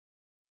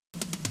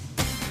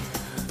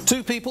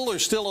Two people are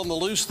still on the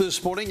loose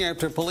this morning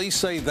after police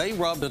say they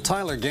robbed a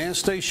Tyler gas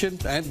station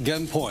at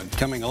gunpoint.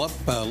 Coming up,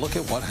 look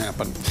at what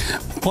happened.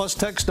 Plus,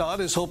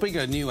 TxDOT is hoping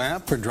a new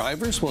app for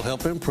drivers will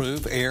help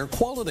improve air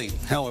quality.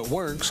 How it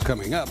works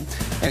coming up.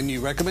 And new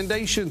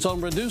recommendations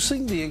on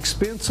reducing the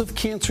expense of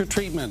cancer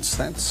treatments.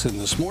 That's in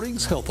this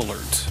morning's Health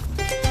Alert.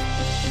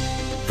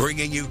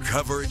 Bringing you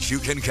coverage you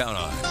can count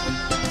on.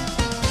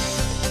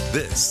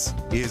 This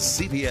is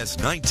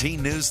CBS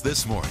 19 News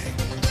This Morning.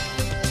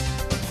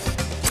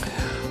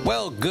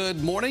 Well,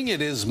 good morning.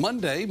 It is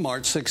Monday,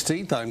 March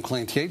 16th. I'm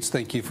Clint Yeatts.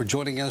 Thank you for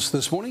joining us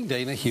this morning.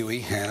 Dana Huey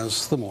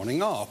has the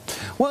morning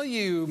off. Well,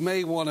 you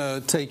may want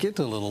to take it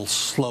a little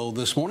slow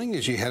this morning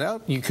as you head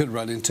out. You could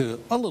run into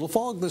a little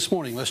fog this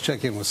morning. Let's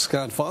check in with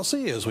Scott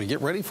Fossey as we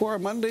get ready for our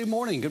Monday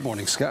morning. Good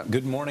morning, Scott.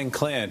 Good morning,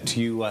 Clint.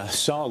 You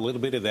saw a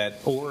little bit of that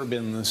orb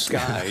in the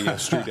sky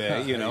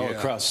yesterday,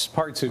 across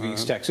parts of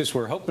East Texas.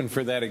 We're hoping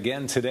for that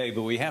again today,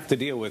 but we have to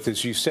deal with,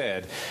 as you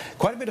said,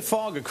 quite a bit of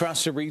fog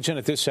across the region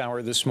at this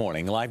hour this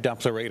morning. Live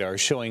Doppler radar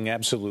showing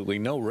absolutely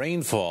no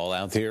rainfall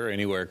out there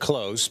anywhere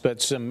close,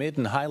 but some mid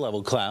and high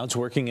level clouds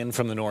working in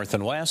from the north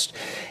and west.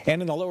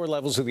 And in the lower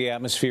levels of the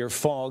atmosphere,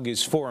 fog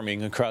is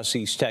forming across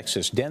East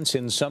Texas, dense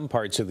in some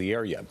parts of the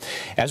area.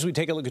 As we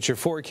take a look at your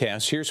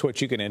forecast, here's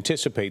what you can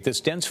anticipate.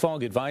 This dense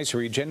fog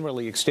advisory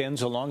generally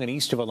extends along and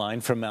east of a line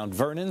from Mount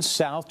Vernon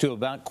south to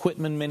about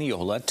Quitman,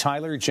 Mineola,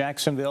 Tyler,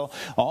 Jacksonville,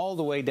 all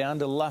the way down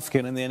to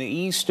Lufkin, and then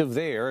east of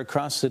there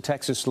across the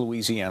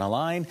Texas-Louisiana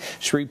line.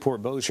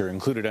 Shreveport-Bossier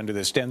included under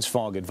this dense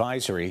fog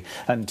advisory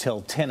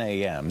until 10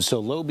 a.m. So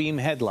low beam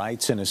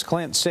headlights, and as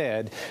Clint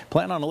said,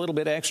 plan on a little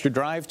bit extra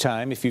drive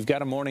time. If you've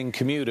got a morning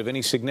commute of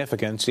any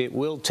significance, it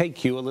will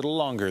take you a little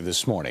longer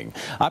this morning.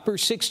 Upper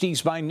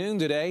 60s by noon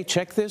today.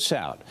 Check this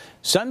out.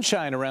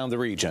 Sunshine around the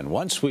region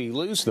once we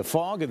lose the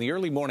fog and the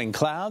early morning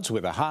clouds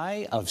with a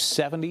high of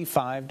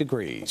 75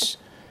 degrees.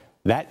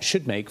 That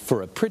should make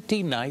for a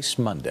pretty nice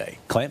Monday.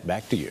 Clint,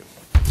 back to you.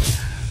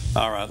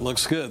 All right,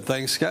 looks good.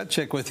 Thanks, Scott.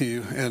 Check with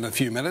you in a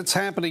few minutes.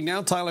 Happening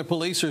now, Tyler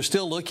police are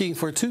still looking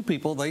for two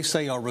people they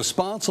say are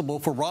responsible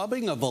for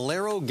robbing a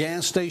Valero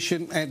gas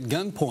station at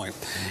gunpoint.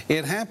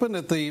 It happened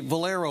at the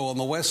Valero on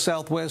the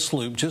west-southwest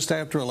loop just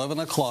after 11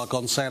 o'clock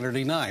on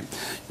Saturday night.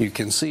 You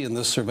can see in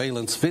this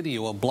surveillance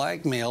video a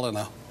black male and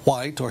a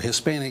white or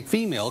Hispanic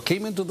female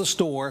came into the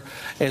store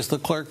as the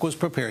clerk was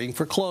preparing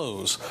for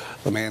close.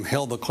 The man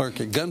held the clerk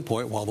at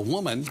gunpoint while the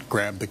woman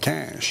grabbed the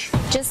cash.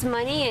 Just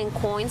money and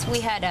coins.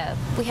 We have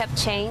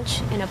change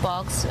in a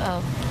box, to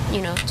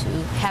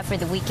have for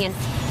the weekend.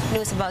 And it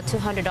was about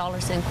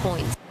 $200 in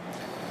coins.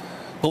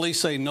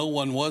 Police say no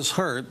one was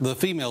hurt. The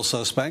female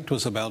suspect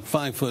was about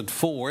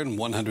 5'4" and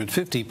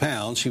 150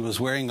 pounds. She was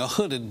wearing a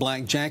hooded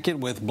black jacket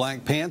with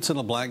black pants and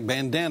a black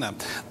bandana.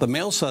 The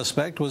male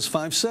suspect was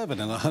 5'7"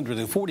 and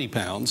 140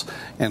 pounds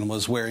and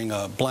was wearing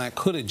a black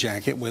hooded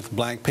jacket with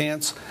black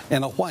pants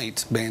and a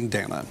white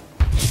bandana.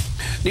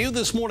 New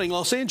this morning,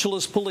 Los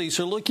Angeles police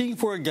are looking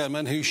for a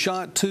gunman who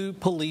shot two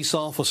police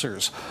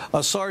officers.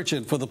 A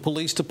sergeant for the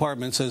police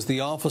department says the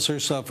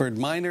officers suffered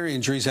minor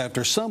injuries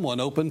after someone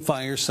opened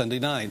fire Sunday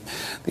night.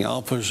 The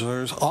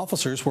officers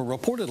were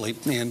reportedly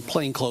in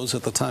plainclothes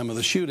at the time of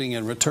the shooting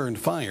and returned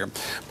fire.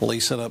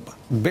 Police set up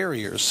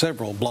barriers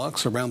several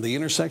blocks around the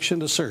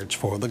intersection to search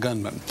for the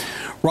gunman.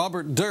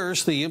 Robert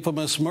Durst, the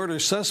infamous murder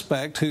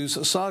suspect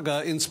whose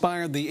saga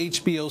inspired the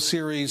HBO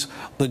series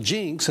The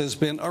Jinx, has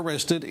been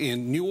arrested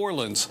in New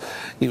Orleans.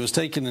 He was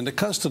taken into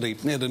custody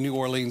at a New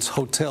Orleans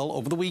hotel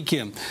over the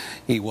weekend.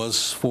 This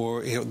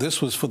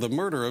was for the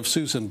murder of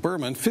Susan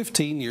Berman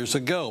 15 years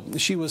ago.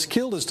 She was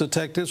killed as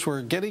detectives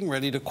were getting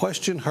ready to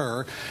question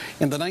her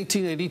in the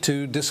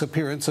 1982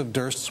 disappearance of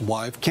Durst's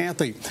wife,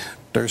 Kathy.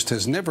 Durst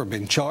has never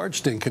been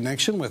charged in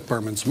connection with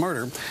Berman's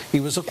murder. He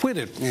was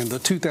acquitted in the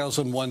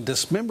 2001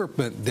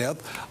 dismemberment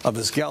death of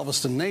his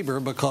Galveston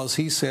neighbor because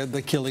he said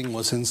the killing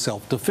was in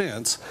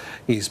self-defense.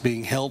 He's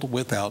being held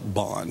without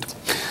bond.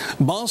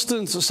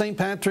 Boston's St.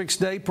 Patrick's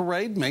Day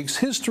parade makes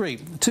history.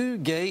 Two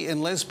gay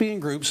and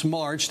lesbian groups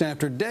marched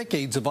after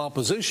decades of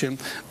opposition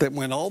that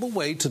went all the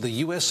way to the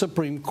U.S.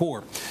 Supreme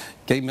Court.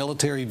 Gay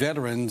military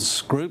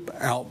veterans group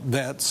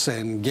Out-Vets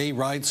and gay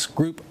rights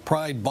group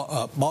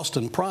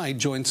Boston Pride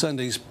joined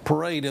Sunday's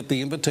parade at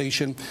the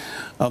invitation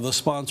of the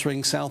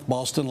sponsoring South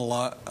Boston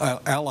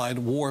Allied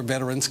War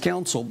Veterans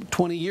Council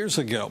 20 years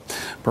ago.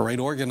 Parade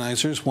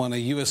organizers won a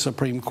U.S.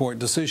 Supreme Court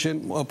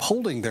decision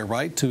upholding their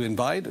right to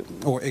invite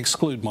or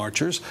exclude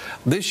marchers.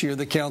 This year,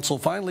 the council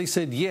finally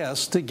said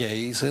yes to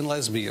gays and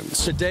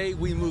lesbians. Today,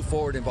 we move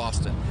forward in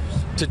Boston.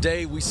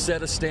 Today, we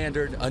set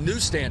a new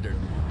standard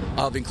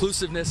of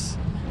inclusiveness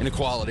and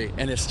equality,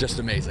 and it's just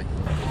amazing.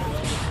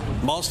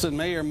 Boston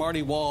Mayor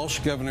Marty Walsh,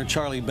 Governor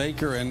Charlie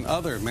Baker, and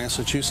other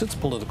Massachusetts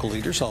political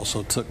leaders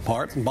also took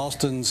part.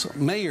 Boston's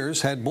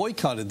mayors had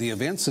boycotted the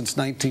event since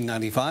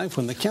 1995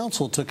 when the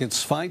council took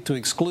its fight to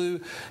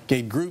exclude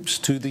gay groups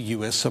to the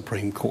U.S.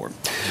 Supreme Court.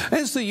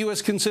 As the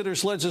U.S.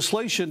 considers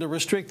legislation to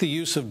restrict the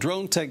use of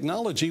drone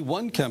technology,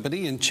 one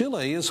company in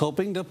Chile is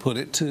hoping to put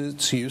it to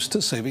its use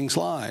to saving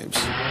lives.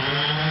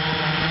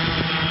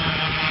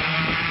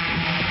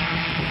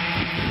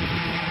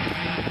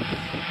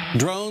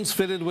 Drones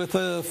fitted with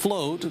a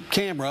float,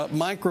 camera,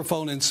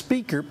 microphone, and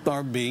speaker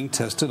are being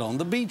tested on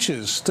the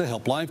beaches to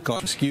help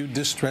lifeguards rescue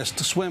distressed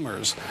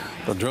swimmers.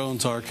 The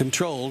drones are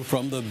controlled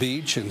from the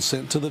beach and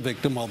sent to the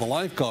victim while the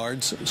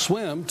lifeguards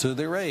swim to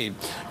their aid.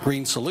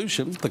 Green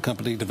Solution, the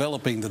company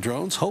developing the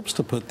drones, hopes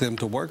to put them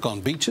to work on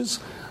beaches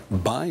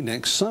by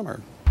next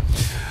summer.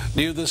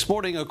 New this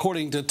morning,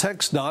 according to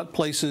TxDOT,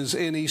 places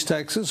in East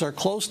Texas are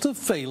close to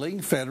failing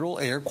federal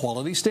air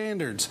quality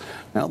standards.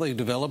 Now they've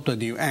developed a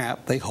new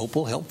app they hope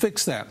will help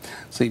fix that.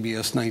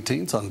 CBS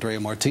 19's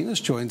Andrea Martinez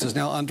joins us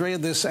now. Andrea,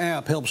 this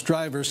app helps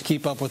drivers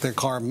keep up with their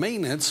car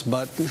maintenance,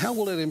 but how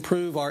will it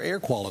improve our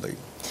air quality?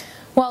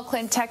 Well,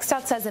 Clint,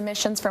 TxDOT says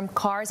emissions from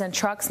cars and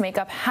trucks make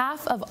up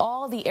half of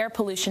all the air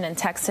pollution in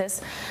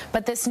Texas.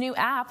 But this new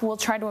app will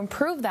try to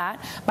improve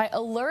that by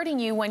alerting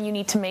you when you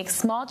need to make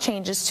small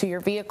changes to your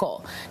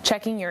vehicle.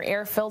 Checking your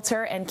air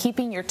filter and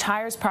keeping your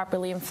tires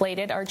properly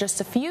inflated are just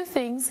a few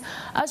things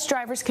us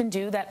drivers can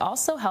do that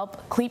also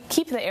help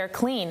keep the air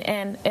clean.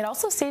 And it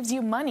also saves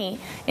you money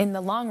in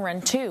the long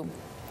run, too.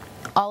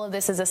 All of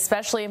this is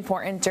especially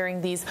important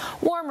during these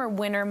warmer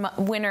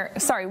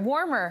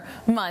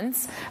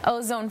months.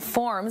 Ozone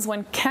forms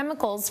when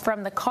chemicals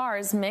from the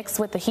cars mix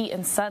with the heat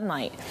and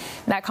sunlight.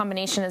 That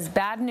combination is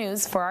bad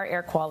news for our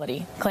air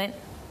quality. Clint?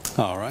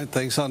 All right.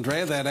 Thanks,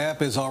 Andrea. That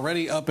app is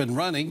already up and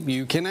running.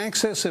 You can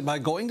access it by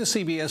going to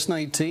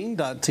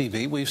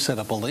CBS19.tv. We've set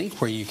up a link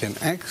where you can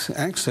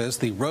access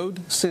the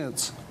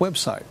RoadSense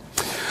website.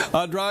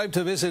 A drive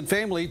to visit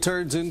family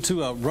turns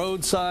into a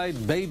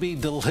roadside baby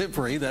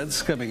delivery.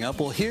 That's coming up.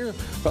 We'll hear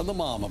from the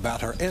mom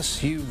about her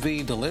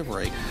SUV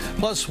delivery.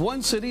 Plus,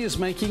 one city is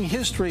making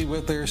history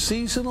with their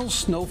seasonal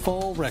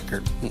snowfall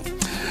record.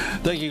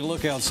 Taking a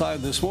look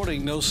outside this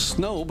morning, no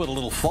snow, but a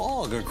little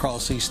fog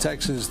across East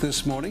Texas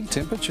this morning.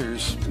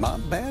 Temperatures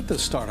not bad to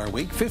start our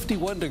week.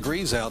 51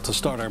 degrees out to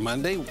start our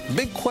Monday.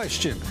 Big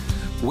question.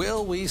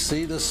 Will we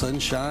see the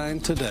sunshine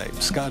today?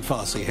 Scott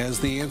Fossey has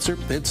the answer.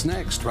 It's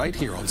next, right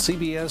here on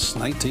CBS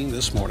 19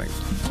 this morning.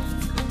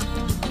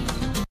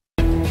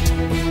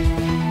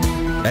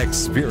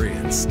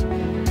 Experienced.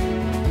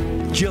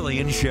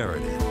 Jillian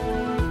Sheridan.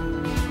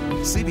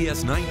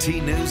 CBS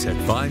 19 News at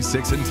 5,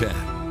 6, and 10.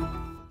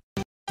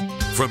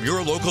 From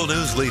your local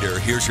news leader,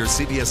 here's your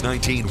CBS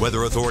 19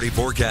 Weather Authority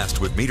forecast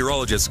with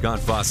meteorologist Scott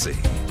Fossey.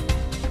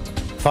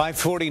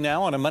 5:40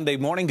 now on a Monday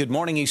morning. Good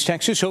morning, East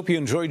Texas. Hope you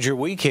enjoyed your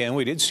weekend.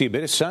 We did see a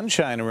bit of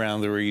sunshine around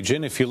the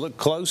region. If you look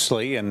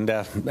closely and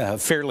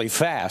fairly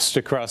fast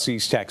across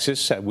East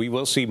Texas, we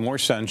will see more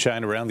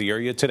sunshine around the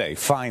area today,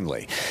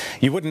 finally.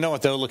 You wouldn't know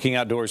it, though, looking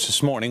outdoors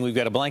this morning. We've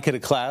got a blanket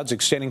of clouds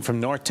extending from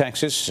North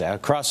Texas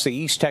across the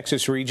East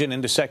Texas region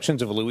into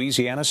sections of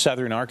Louisiana,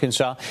 southern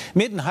Arkansas,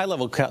 mid and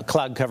high-level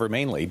cloud cover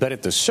mainly. But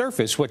at the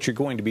surface, what you're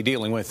going to be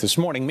dealing with this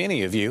morning,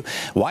 many of you,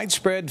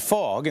 widespread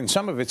fog, and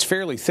some of it's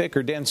fairly thick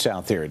or dense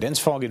out there. A dense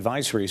fog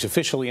advisory is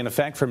officially in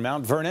effect from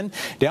Mount Vernon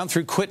down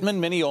through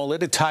Quitman, Mineola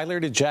to Tyler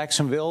to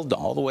Jacksonville,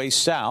 all the way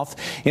south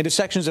into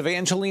sections of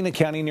Angelina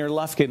County near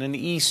Lufkin and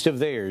east of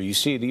there. You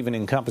see it even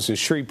encompasses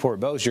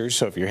Shreveport-Bossier.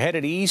 So if you're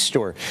headed east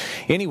or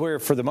anywhere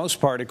for the most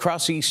part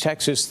across East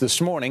Texas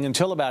this morning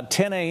until about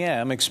 10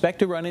 a.m., expect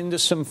to run into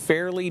some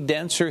fairly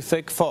dense or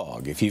thick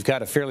fog. If you've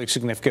got a fairly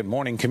significant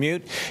morning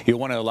commute, you'll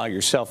want to allow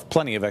yourself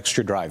plenty of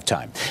extra drive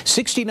time.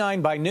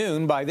 69 by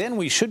noon. By then,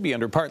 we should be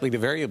under partly to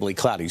variably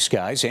cloudy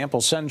skies.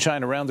 Ample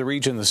sunshine around the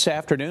region this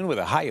afternoon with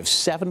a high of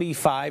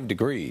 75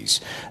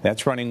 degrees.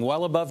 That's running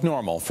well above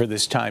normal for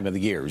this time of the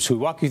year. As we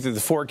walk you through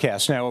the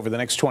forecast now over the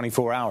next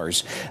 24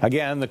 hours,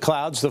 again, the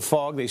clouds, the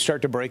fog, they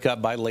start to break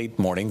up by late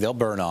morning. They'll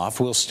burn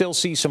off. We'll still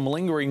see some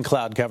lingering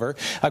cloud cover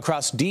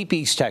across deep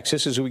East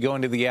Texas as we go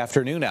into the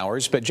afternoon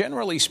hours, but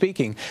generally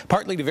speaking,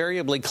 partly to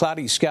variably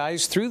cloudy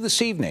skies through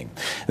this evening.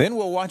 Then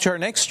we'll watch our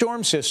next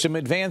storm system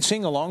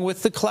advancing along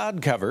with the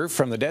cloud cover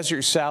from the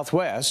desert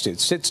southwest. It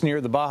sits near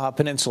the Baja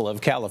Peninsula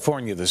of California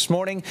this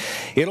morning.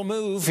 It'll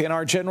move in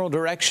our general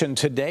direction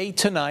today,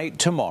 tonight,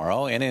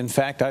 tomorrow, and in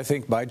fact, I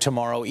think by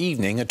tomorrow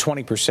evening, a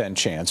 20%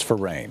 chance for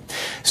rain.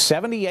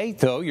 78,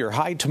 though, your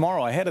high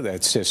tomorrow ahead of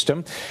that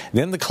system.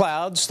 Then the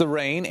clouds, the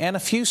rain, and a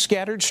few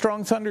scattered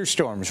strong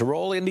thunderstorms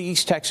roll into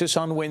East Texas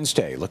on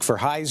Wednesday. Look for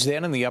highs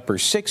then in the upper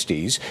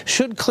 60s.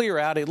 Should clear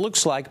out, it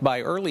looks like,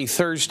 by early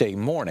Thursday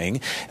morning.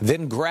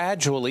 Then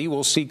gradually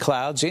we'll see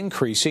clouds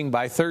increasing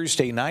by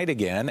Thursday night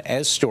again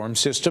as storm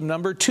system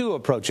number 2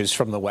 approaches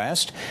from the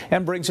west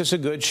and brings us a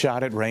good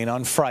shot at rain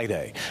on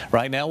Friday.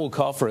 Right now, we'll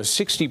call for a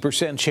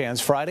 60%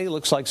 chance Friday.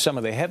 Looks like some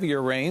of the heavier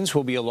rains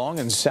will be along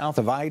and south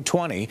of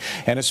I-20,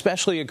 and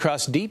especially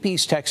across deep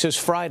East Texas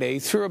Friday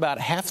through about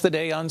half the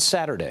day on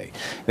Saturday.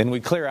 Then we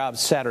clear out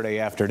Saturday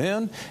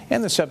afternoon,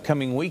 and this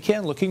upcoming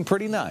weekend looking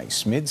pretty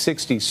nice.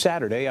 Mid-60s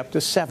Saturday up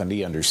to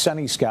 70 under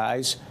sunny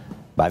skies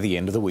by the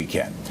end of the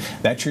weekend.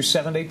 That's your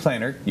 7-day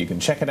planner. You can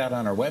check it out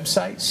on our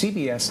website,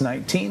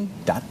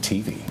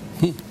 cbs19.tv.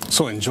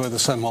 So enjoy the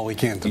sun while we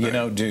can today. You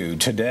know,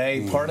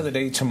 today, part of the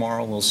day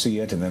tomorrow we'll see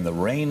it, and then the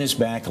rain is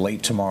back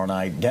late tomorrow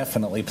night.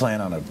 Definitely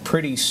plan on a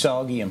pretty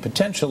soggy and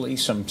potentially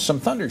some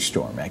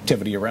thunderstorm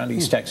activity around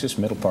East Texas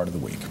middle part of the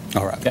week.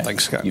 All right. Yeah.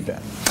 Thanks, Scott. You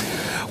bet.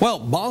 Well,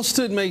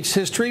 Boston makes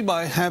history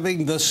by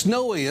having the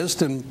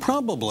snowiest and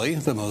probably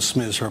the most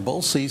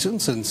miserable season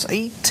since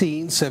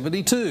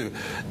 1872.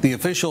 The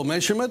official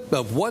measurement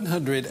of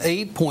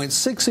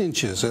 108.6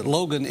 inches at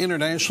Logan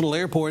International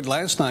Airport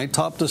last night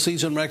topped a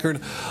season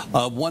record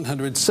of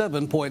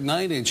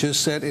 107.9 inches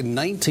set in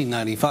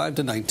 1995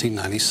 to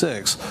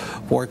 1996.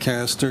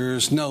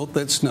 Forecasters note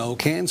that snow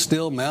can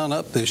still mount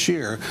up this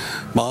year.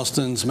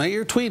 Boston's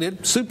mayor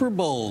tweeted, Super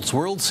Bowls,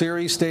 World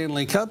Series,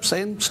 Stanley Cups,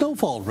 and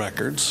snowfall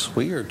records.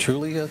 We are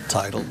truly a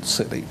titled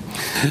city.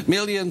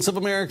 Millions of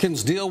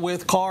Americans deal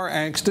with car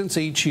accidents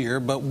each year,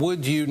 but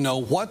would you know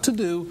what to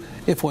do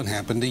if one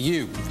happened to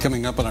you?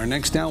 Coming up in our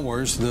next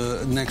hour,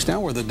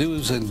 the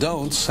do's and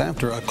don'ts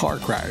after a car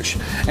crash.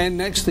 And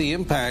next, the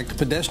impact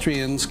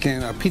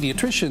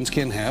pediatricians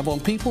can have on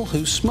people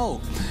who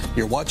smoke.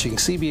 You're watching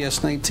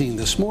CBS 19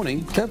 This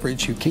Morning,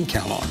 coverage you can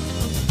count on.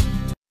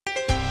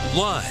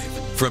 Live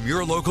from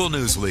your local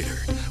news leader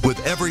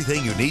with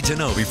everything you need to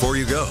know before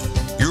you go.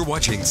 You're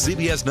watching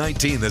CBS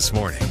 19 This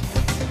Morning.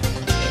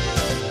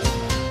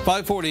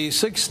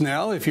 5:46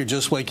 now. If you're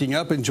just waking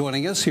up and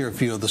joining us, here are a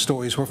few of the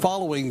stories we're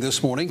following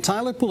this morning.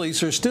 Tyler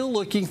police are still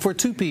looking for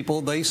two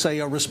people they say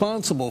are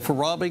responsible for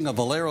robbing a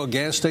Valero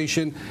gas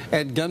station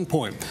at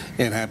gunpoint.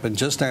 It happened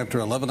just after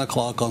 11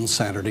 o'clock on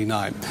Saturday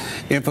night.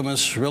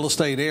 Infamous real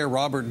estate heir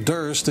Robert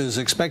Durst is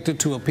expected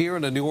to appear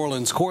in a New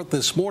Orleans court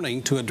this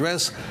morning to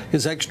address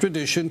his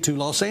extradition to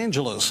Los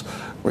Angeles,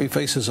 where he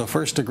faces a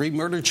first-degree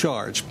murder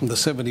charge. The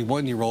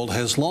 71-year-old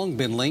has long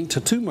been linked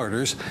to two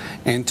murders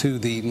and to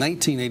the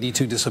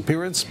 1982 disappearance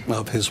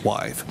of his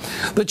wife.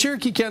 The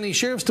Cherokee County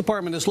Sheriff's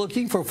Department is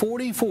looking for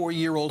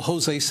 44-year-old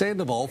Jose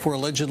Sandoval for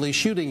allegedly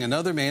shooting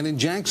another man in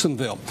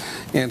Jacksonville.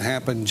 It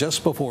happened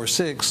just before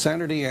 6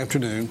 Saturday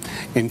afternoon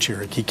in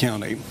Cherokee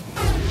County.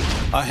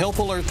 A health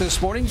alert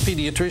this morning.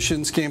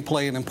 Pediatricians can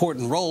play an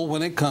important role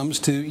when it comes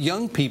to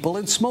young people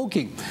and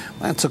smoking.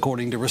 That's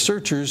according to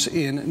researchers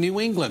in New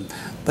England.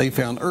 They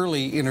found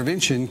early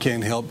intervention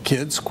can help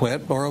kids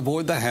quit or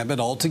avoid the habit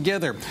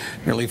altogether.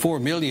 Nearly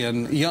 4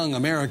 million young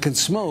Americans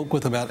smoke,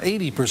 with about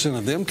 80%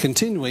 of them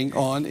continuing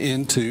on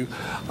into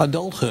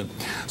adulthood.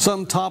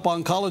 Some top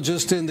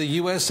oncologists in the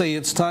U.S. say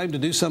it's time to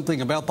do something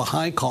about the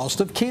high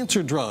cost of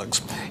cancer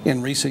drugs.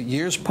 In recent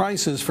years,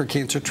 prices for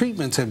cancer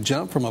treatments have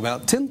jumped from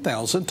about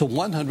 $10,000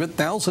 to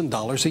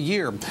 $100,000 a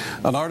year.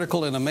 An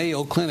article in a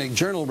Mayo Clinic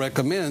journal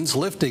recommends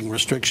lifting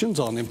restrictions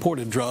on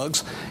imported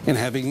drugs and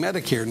having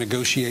Medicare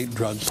negotiate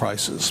drug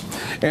prices.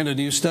 And a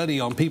new study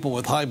on people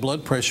with high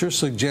blood pressure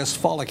suggests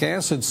folic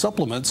acid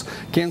supplements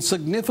can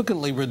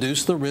significantly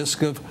reduce the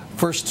risk of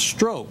first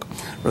stroke.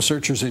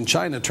 Researchers in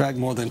China tracked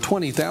more than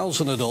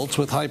 20,000 adults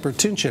with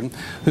hypertension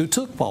who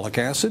took folic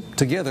acid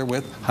together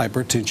with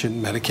hypertension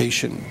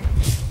medication.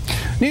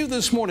 New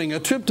this morning, a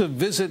trip to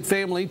visit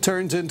family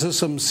turns into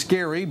some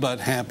scary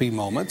but happy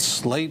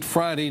moments. Late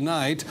Friday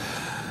night,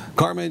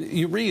 Carmen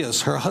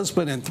Urias, her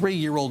husband and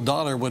 3-year-old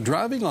daughter, were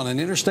driving on an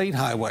interstate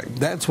highway.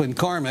 That's when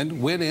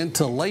Carmen went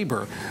into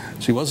labor.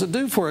 She wasn't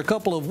due for a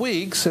couple of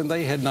weeks, and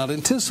they had not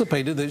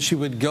anticipated that she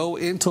would go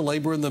into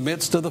labor in the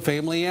midst of the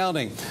family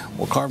outing.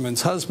 Well,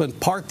 Carmen's husband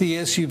parked the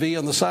SUV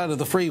on the side of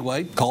the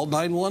freeway, called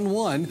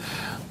 911.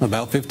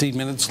 About 15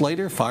 minutes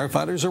later,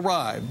 firefighters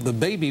arrived. The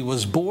baby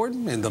was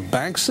born in the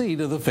back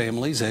seat of the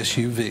family's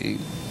SUV.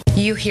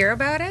 You hear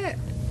about it,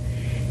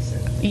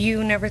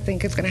 you never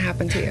think it's going to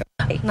happen to you.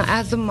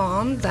 As a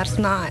mom, that's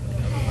not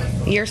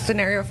your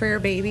scenario for your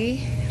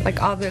baby.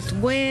 Like all this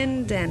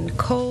wind and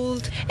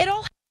cold.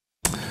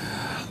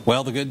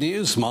 Well, the good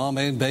news, mom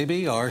and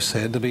baby are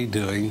said to be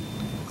doing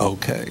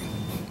okay.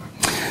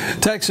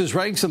 Texas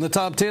ranks in the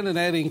top 10 in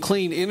adding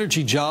clean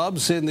energy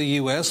jobs in the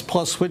U.S.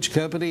 Plus Switch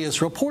Company is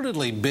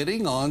reportedly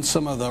bidding on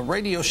some of the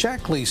Radio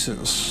Shack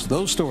leases.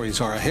 Those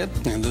stories are ahead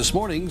in this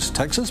morning's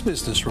Texas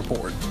Business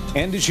Report.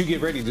 And as you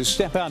get ready to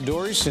step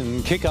outdoors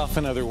and kick off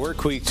another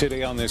work week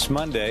today on this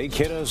Monday,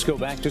 kiddos go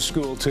back to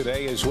school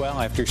today as well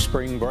after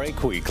spring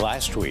break week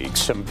last week.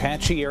 Some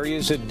patchy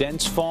areas of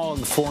dense fog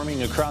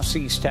forming across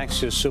East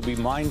Texas, so be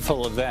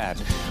mindful of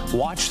that.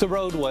 Watch the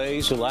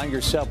roadways. Allow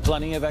yourself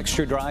plenty of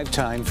extra drive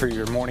time for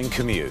your morning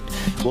commute.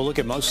 We'll look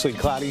at mostly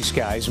cloudy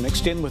skies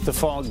mixed in with the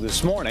fog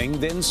this morning,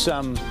 then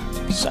some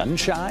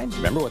sunshine.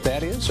 Remember what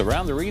that is?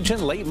 Around the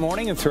region late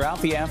morning and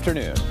throughout the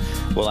afternoon.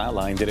 We'll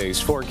outline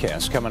today's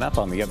forecast coming up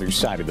on the other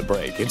side of the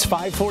break. It's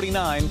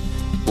 5:49.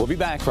 We'll be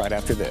back right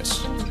after this.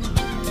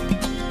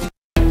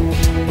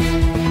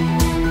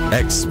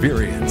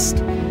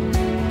 Experienced.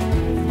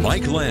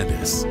 Mike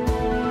Landis.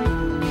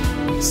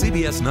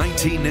 CBS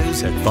 19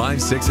 News at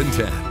 5, 6, and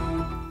 10.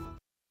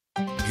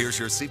 Here's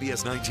your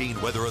CBS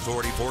 19 Weather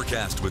Authority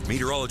forecast with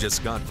meteorologist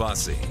Scott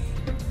Fossey.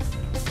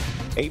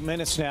 8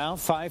 minutes now,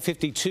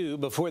 5:52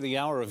 before the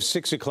hour of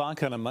 6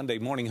 o'clock on a Monday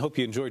morning. Hope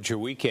you enjoyed your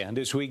weekend.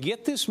 As we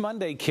get this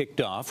Monday kicked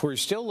off, we're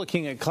still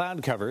looking at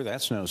cloud cover.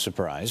 That's no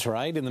surprise,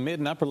 right? In the mid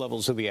and upper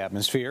levels of the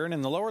atmosphere, and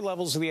in the lower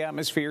levels of the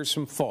atmosphere,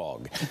 some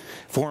fog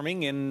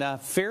forming in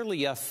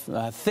fairly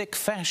thick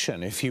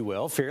fashion, if you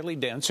will, fairly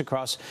dense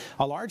across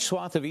a large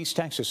swath of East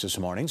Texas this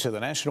morning. So the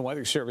National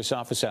Weather Service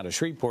office out of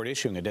Shreveport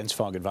issuing a dense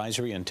fog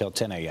advisory until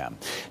 10 a.m.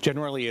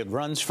 Generally, it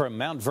runs from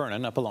Mount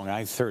Vernon up along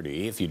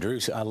I-30. If you drew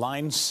a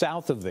line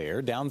south of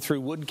there, down through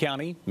Wood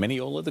County,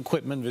 Mineola, the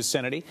Quitman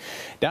vicinity,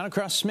 down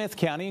across Smith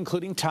County,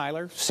 including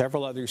Tyler,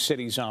 several other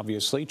cities,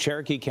 obviously,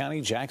 Cherokee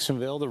County,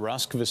 Jacksonville, the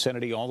Rusk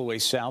vicinity, all the way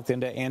south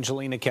into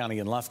Angelina County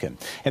and Lufkin.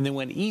 And then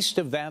went east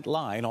of that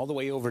line, all the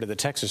way over to the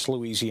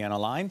Texas-Louisiana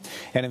line,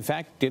 and in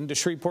fact, into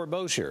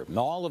Shreveport-Bossier.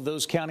 All of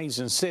those counties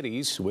and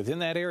cities within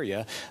that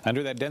area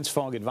under that dense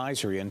fog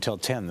advisory until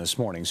 10 this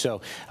morning.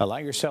 So allow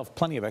yourself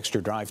plenty of extra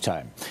drive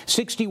time.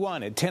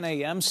 61 at 10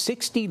 a.m.,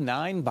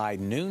 69 by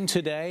noon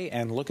today,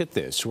 and look at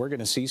this. We're going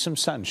to see some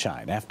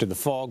sunshine after the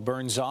fog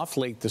burns off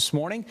late this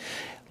morning.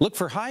 Look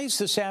for highs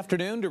this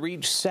afternoon to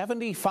reach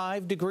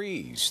 75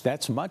 degrees.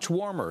 That's much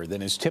warmer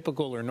than is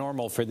typical or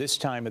normal for this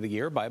time of the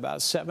year by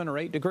about 7 or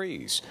 8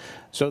 degrees.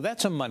 So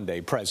that's a Monday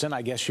present,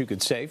 I guess you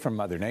could say, from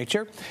Mother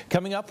Nature.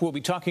 Coming up, we'll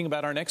be talking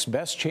about our next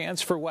best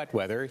chance for wet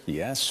weather.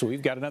 Yes,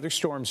 we've got another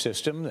storm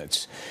system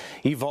that's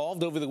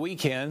evolved over the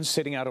weekend,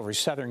 sitting out over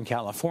Southern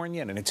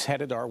California, and it's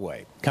headed our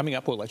way. Coming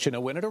up, we'll let you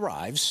know when it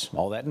arrives.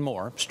 All that and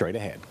more straight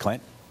ahead.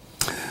 Clint?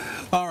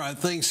 All right,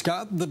 thanks,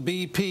 Scott. The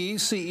BP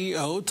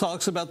CEO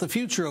talks about the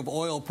future of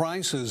oil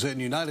prices, and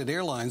United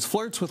Airlines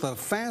flirts with a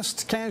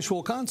fast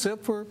casual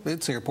concept for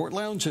its airport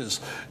lounges.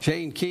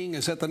 Jane King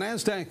is at the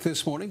NASDAQ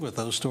this morning with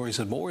those stories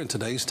and more in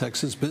today's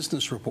Texas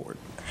Business Report.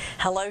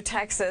 Hello,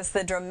 Texas.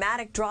 The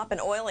dramatic drop in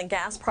oil and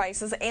gas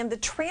prices and the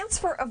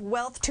transfer of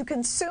wealth to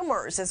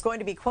consumers is going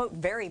to be, quote,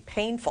 very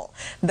painful.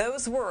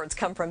 Those words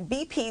come from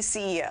BP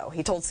CEO.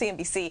 He told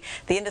CNBC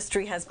the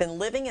industry has been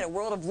living in a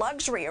world of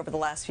luxury over the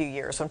last few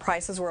years when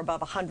prices were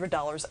above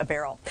 $100 a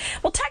barrel.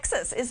 Well,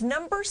 Texas is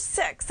number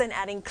 6 in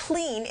adding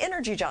clean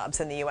energy jobs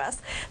in the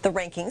U.S. The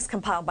rankings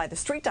compiled by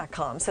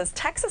TheStreet.com says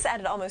Texas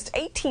added almost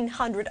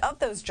 1,800 of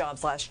those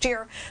jobs last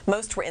year.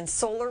 Most were in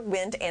solar,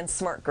 wind, and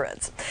smart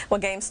grids. Well,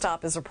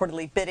 GameStop is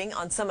reportedly bidding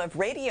on some of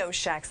Radio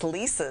Shack's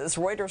leases.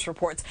 Reuters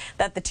reports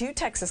that the two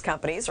Texas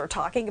companies are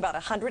talking about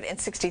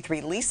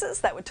 163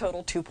 leases that would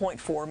total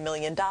 $2.4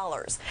 million.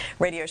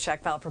 Radio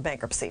Shack filed for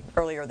bankruptcy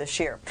earlier this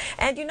year.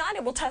 And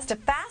United will test a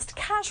fast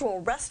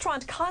casual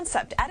restaurant concept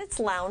at its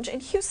lounge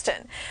in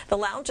Houston. The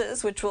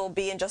lounges, which will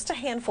be in just a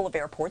handful of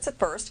airports at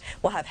first,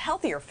 will have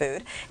healthier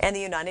food, and the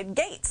United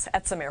Gates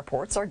at some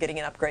airports are getting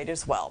an upgrade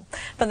as well.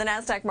 From the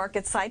NASDAQ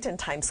market site in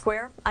Times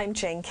Square, I'm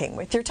Jane King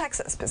with your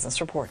Texas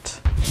Business Report.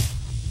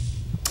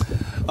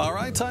 All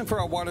right, time for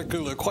our water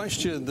cooler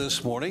question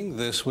this morning.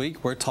 This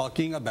week, we're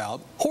talking about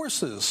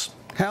horses.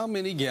 How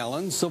many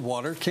gallons of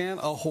water can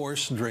a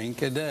horse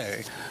drink a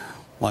day?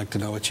 Like to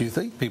know what you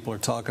think. People are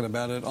talking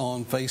about it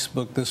on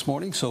Facebook this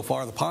morning. So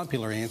far, the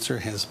popular answer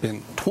has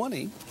been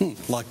 20.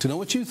 Like to know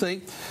what you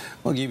think.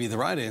 We'll give you the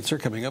right answer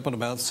coming up at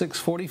about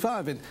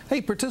 6:45. And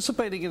hey,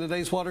 participating in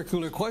today's water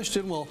cooler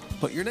question will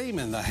put your name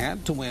in the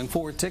hat to win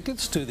 4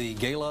 tickets to the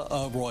Gala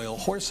of Royal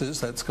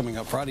Horses. That's coming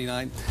up Friday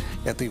night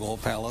at the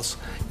Old Palace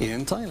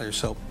in Tyler.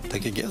 So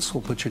take a guess.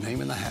 We'll put your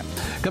name in the hat.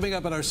 Coming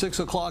up at our 6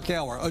 o'clock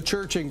hour, a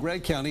church in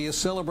Gregg County is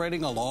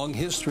celebrating a long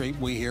history.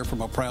 We hear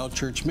from a proud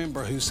church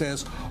member who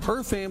says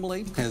her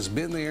family has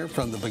been there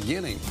from the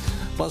beginning.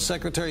 Plus,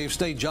 Secretary of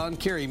State John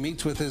Kerry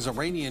meets with his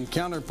Iranian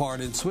counterpart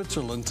in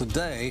Switzerland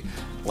today.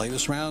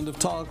 Latest round of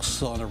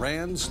talks on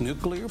Iran's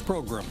nuclear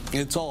program.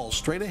 It's all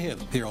straight ahead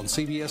here on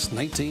CBS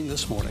 19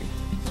 this morning.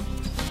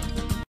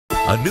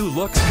 A new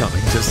look's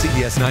coming to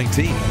CBS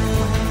 19.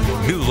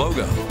 New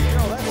logo.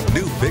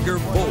 New, bigger,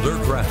 bolder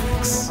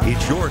graphics.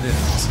 It's your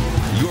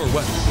news, your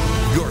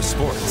weather, your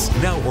sports,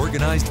 now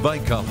organized by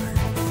color.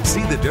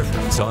 See the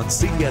difference on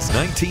CBS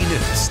 19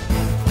 News.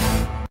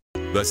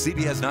 The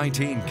CBS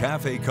 19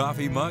 Cafe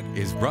Coffee Mug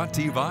is brought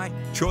to you by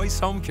Choice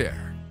Home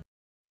Care.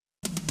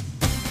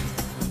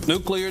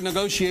 Nuclear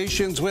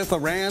negotiations with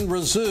Iran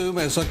resume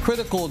as a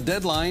critical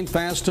deadline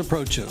fast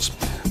approaches.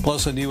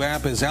 Plus, a new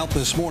app is out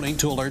this morning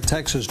to alert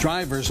Texas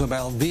drivers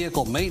about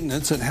vehicle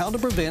maintenance and how to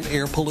prevent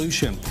air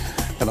pollution.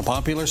 And a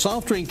popular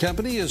soft drink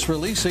company is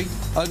releasing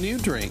a new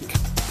drink.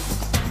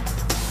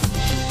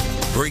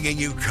 Bringing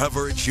you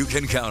coverage you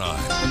can count on.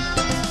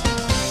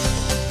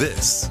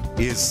 This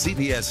is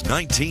CBS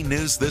 19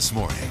 News This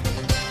Morning.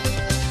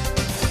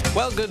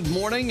 Well, good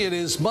morning. It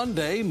is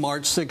Monday,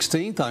 March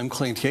 16th. I'm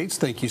Clint Yeatts.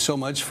 Thank you so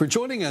much for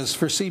joining us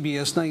for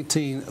CBS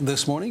 19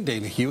 this morning.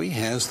 Dana Huey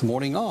has the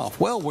morning off.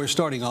 Well, we're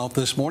starting off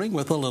this morning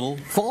with a little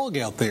fog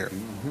out there.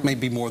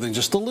 Maybe more than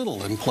just a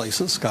little in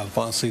places. Scott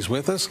Fossey's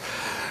with us.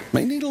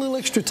 May need a little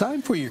extra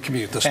time for your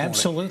commute this morning.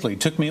 Absolutely. It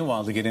took me a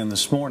while to get in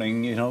this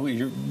morning. You know,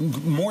 you're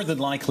more than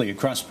likely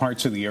across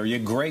parts of the area.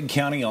 Gregg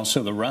County,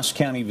 also the Rusk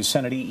County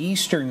vicinity,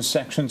 eastern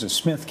sections of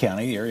Smith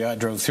County, the area I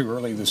drove through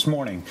early this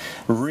morning.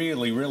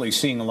 Really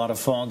seeing a lot of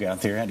fog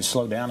out there. Had to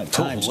slow down at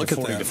times to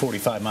 40 to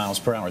 45 miles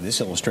per hour. This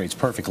illustrates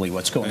perfectly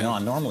what's going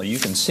on. Normally, you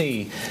can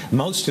see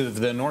most of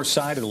the north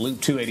side of the Loop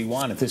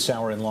 281 at this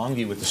hour in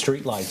Longview with the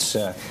street lights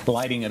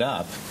lighting it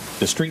up.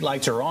 The street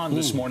lights are on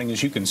this morning,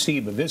 as you can see,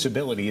 but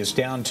visibility is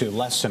down to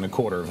less than a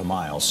quarter of a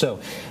mile. So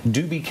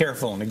do be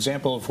careful. An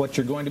example of what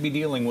you're going to be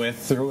dealing with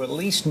through at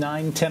least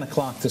 9, 10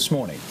 o'clock this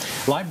morning.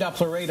 Live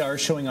Doppler radar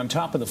showing on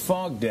top of the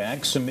fog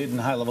deck some mid and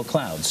high-level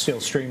clouds still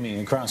streaming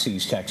across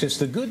East Texas.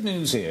 The good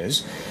news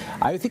is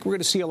I think we're going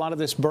to see a lot of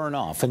this burn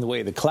off in the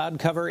way of the cloud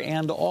cover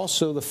and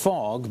also the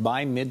fog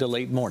by mid to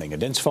late morning. A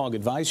dense fog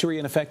advisory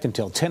in effect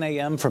until 10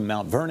 a.m. from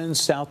Mount Vernon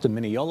south to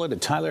Mineola to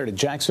Tyler to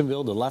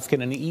Jacksonville to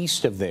Lufkin and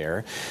east of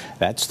there.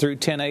 That's through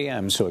 10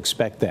 a.m., so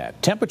expect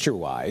that.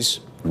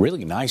 Temperature-wise,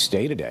 really nice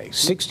day today.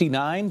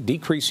 69,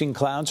 decreasing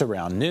clouds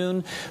around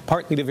noon,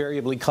 partly to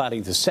variably cloudy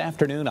this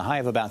afternoon, a high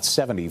of about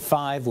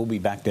 75. We'll be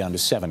back down to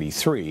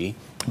 73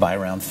 by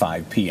around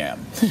 5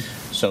 p.m.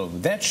 So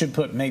that should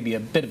put maybe a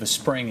bit of a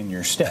spring in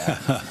your step.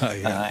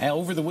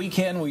 Over the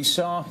weekend, we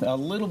saw a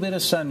little bit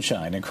of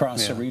sunshine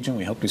across the region.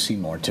 We hope to see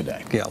more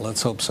today. Yeah,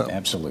 let's hope so.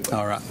 Absolutely.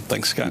 All right.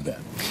 Thanks, Scott.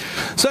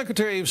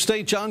 Secretary of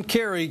State John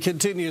Kerry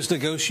continues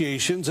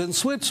negotiations in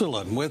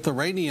Switzerland with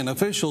Iranian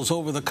officials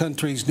over the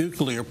country's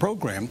nuclear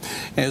program.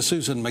 As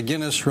Susan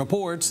McGinnis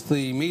reports,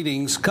 the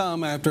meetings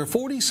come after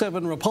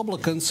 47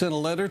 Republicans sent a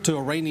letter to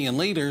Iranian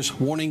leaders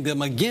warning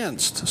them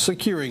against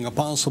securing a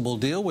possible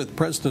deal with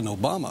President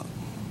Obama.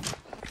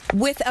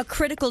 With a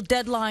critical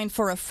deadline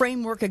for a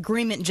framework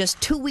agreement just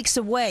 2 weeks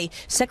away,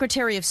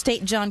 Secretary of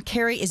State John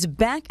Kerry is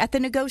back at the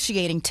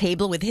negotiating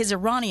table with his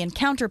Iranian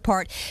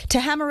counterpart to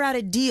hammer out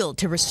a deal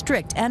to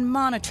restrict and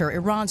monitor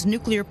Iran's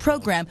nuclear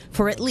program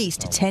for at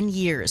least 10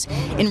 years.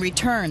 In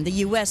return, the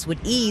U.S. would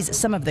ease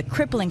some of the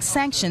crippling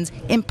sanctions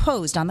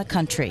imposed on the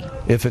country.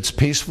 If it's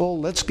peaceful,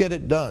 let's get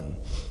it done.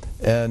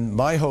 And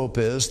my hope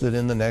is that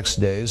in the next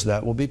days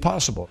that will be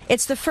possible.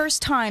 It's the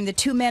first time the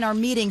two men are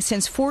meeting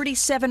since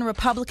 47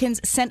 Republicans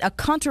sent a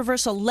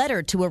controversial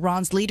letter to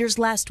Iran's leaders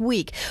last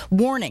week,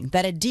 warning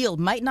that a deal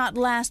might not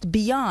last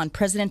beyond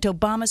President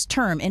Obama's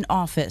term in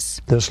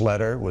office. This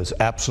letter was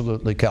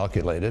absolutely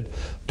calculated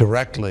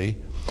directly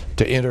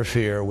to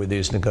interfere with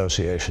these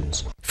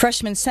negotiations.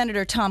 Freshman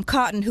Senator Tom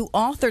Cotton, who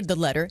authored the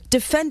letter,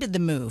 defended the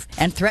move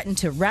and threatened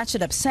to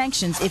ratchet up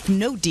sanctions if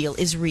no deal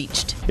is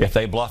reached. If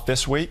they bluff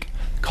this week,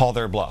 call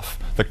their bluff.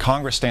 The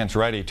Congress stands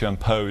ready to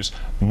impose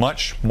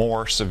much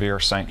more severe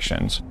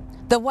sanctions.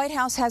 The White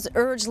House has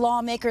urged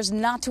lawmakers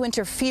not to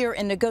interfere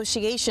in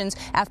negotiations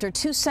after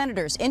two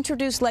senators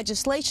introduced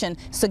legislation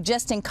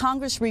suggesting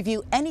Congress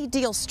review any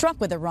deal struck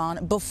with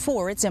Iran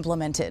before it's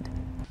implemented.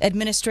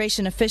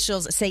 Administration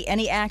officials say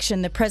any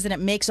action the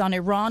president makes on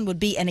Iran would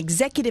be an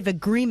executive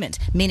agreement,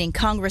 meaning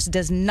Congress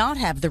does not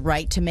have the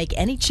right to make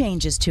any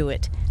changes to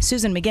it.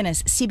 Susan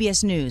McGinnis,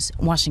 CBS News,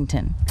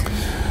 Washington.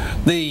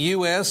 The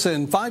U.S.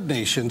 and 5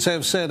 nations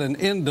have set an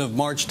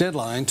end-of-March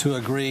deadline to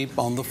agree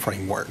on the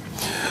framework.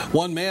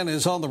 One man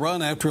is on the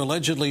run after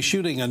allegedly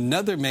shooting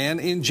another man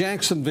in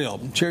Jacksonville.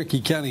 Cherokee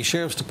County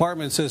Sheriff's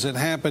Department says it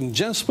happened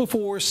just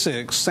before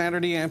 6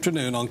 Saturday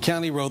afternoon on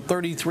County Road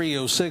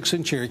 3306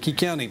 in Cherokee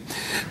County.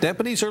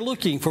 Deputies are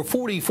looking for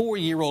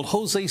 44-year-old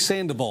Jose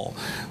Sandoval.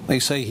 They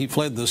say he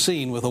fled the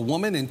scene with a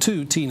woman and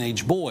 2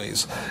 teenage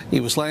boys. He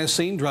was last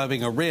seen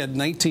driving a red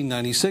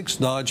 1996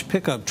 Dodge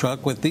pickup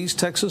truck with these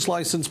Texas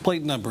license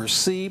plate numbers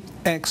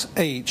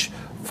CXH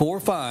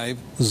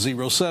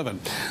 4507.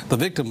 The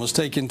victim was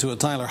taken to a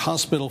Tyler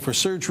hospital for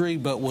surgery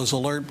but was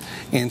alert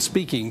and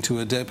speaking to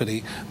a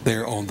deputy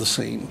there on the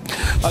scene.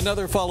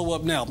 Another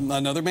follow-up now.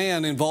 Another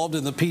man involved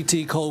in the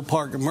PT Cole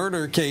Park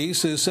murder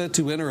case is set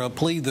to enter a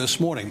plea this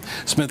morning.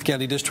 Smith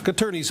County District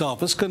Attorney's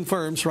Office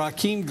confirms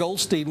Rakeem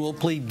Goldstein will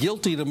plead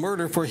guilty to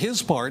murder for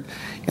his part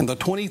in the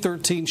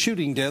 2013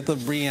 shooting death of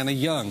Breonna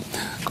Young.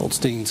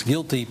 Goldstein's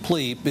guilty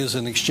plea is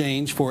in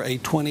exchange for a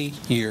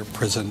 20-year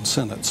prison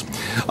sentence.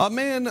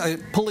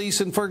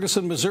 Police in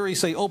Ferguson, Missouri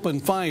say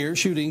opened fire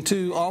shooting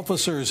 2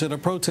 officers at a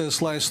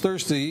protest last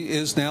Thursday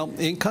is now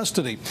in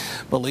custody.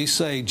 Police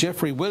say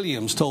Jeffrey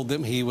Williams told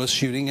them he was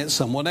shooting at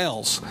someone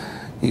else.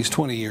 He's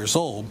 20 years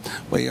old.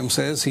 Williams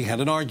says he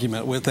had an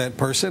argument with that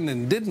person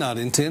and did not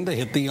intend to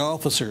hit the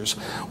officers.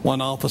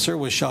 One officer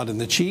was shot in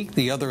the cheek,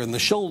 the other in the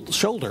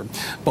shoulder.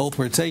 Both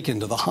were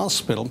taken to the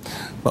hospital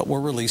but were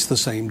released the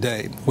same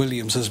day.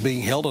 Williams is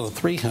being held on a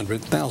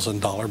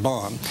 $300,000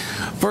 bond.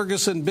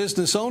 Ferguson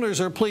business owners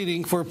are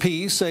pleading for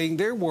peace, saying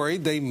they're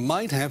worried they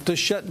might have to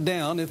shut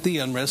down if the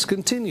unrest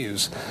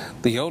continues.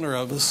 The owner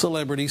of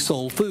Celebrity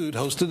Soul Food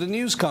hosted a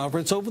news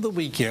conference over the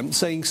weekend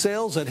saying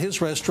sales at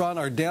his restaurant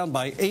are down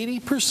by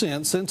 80%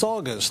 since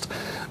August.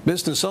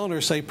 Business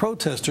owners say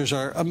protesters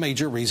are a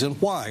major reason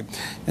why,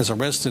 as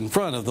arrests in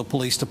front of the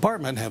police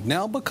department have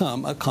now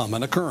become a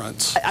common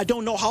occurrence. I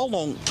don't know how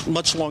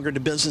much longer the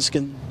business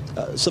can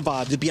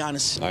survive, to be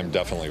honest. I'm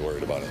definitely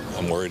worried about it.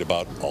 I'm worried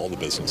about all the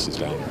businesses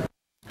down there.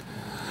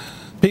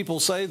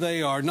 People say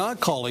they are not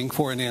calling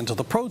for an end to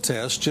the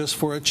protest, just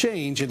for a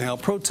change in how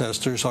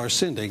protesters are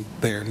sending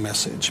their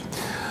message.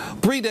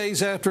 3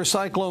 days after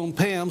Cyclone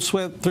Pam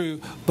swept through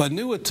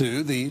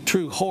Vanuatu, the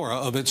true horror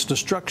of its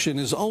destruction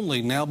is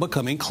only now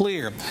becoming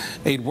clear.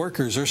 Aid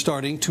workers are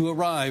starting to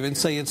arrive and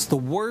say it's the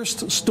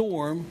worst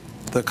storm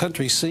the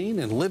country's seen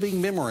in living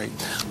memory.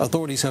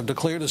 Authorities have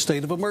declared a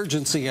state of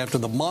emergency after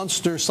the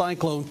monster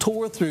cyclone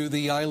tore through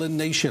the island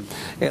nation.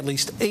 At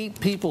least 8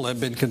 people have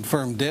been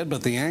confirmed dead,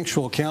 but the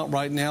actual count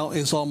right now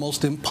is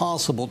almost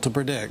impossible to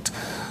predict.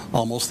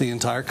 Almost the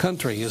entire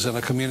country is in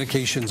a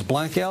communications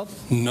blackout,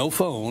 no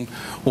phone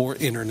or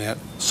internet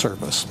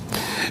service.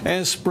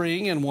 As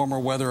spring and warmer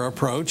weather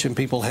approach and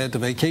people head to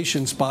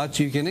vacation spots,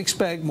 you can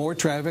expect more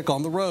traffic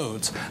on the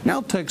roads.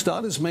 Now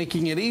TxDOT is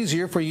making it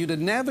easier for you to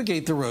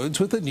navigate the roads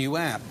with a new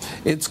app.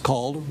 It's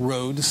called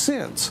Road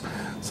Sense.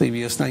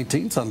 CBS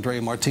 19's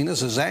Andrea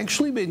Martinez has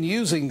actually been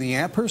using the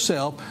app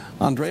herself.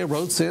 Andrea,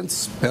 Road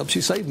Sense helps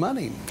you save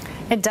money.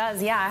 It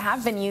does, yeah. I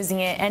have been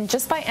using it, and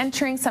just by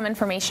entering some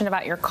information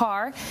about your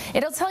car,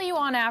 it'll tell you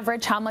on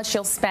average how much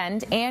you'll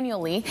spend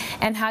annually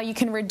and how you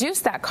can reduce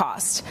that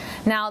cost.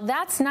 Now,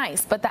 that's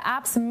nice, but the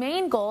app's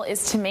main goal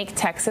is to make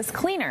Texas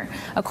cleaner.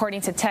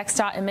 According to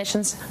TxDOT,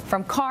 emissions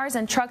from cars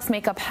and trucks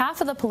make up half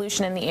of the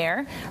pollution in the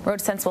air.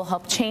 RoadSense will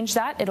help change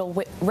that. It'll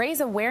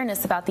raise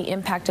awareness about the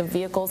impact of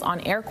vehicles on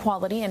air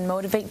quality and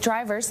motivate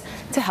drivers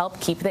to help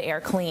keep the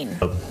air clean.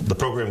 The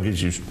program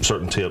gives you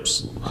certain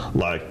tips,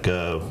 like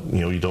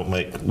you don't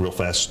make real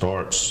fast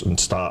starts and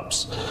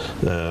stops.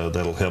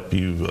 That'll help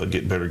you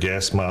get better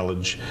gas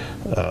mileage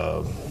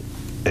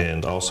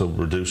and also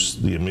reduce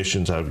the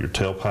emissions out of your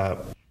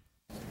tailpipe.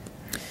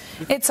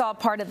 It's all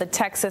part of the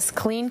Texas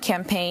Clean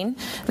campaign.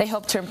 They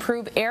hope to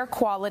improve air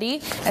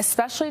quality,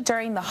 especially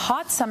during the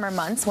hot summer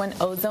months when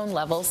ozone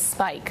levels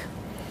spike.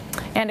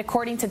 And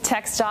according to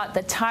TxDOT,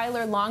 the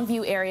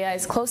Tyler-Longview area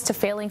is close to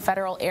failing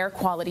federal air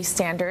quality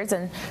standards,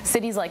 and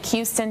cities like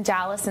Houston,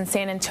 Dallas, and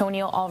San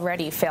Antonio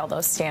already fail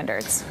those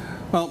standards.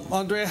 Well,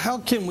 Andrea, how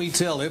can we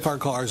tell if our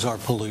cars are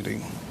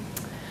polluting?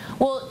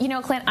 Well, you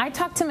know, Clint, I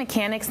talked to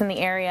mechanics in the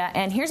area,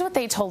 and here's what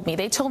they told me.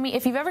 They told me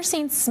if you've ever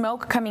seen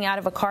smoke coming out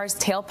of a car's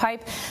tailpipe,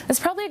 that's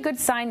probably a good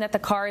sign that the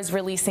car is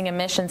releasing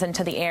emissions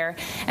into the air.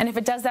 And if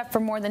it does that for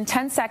more than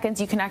 10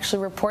 seconds, you can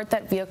actually report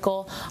that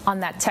vehicle on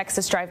that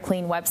Texas Drive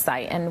Clean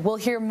website. And we'll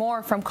hear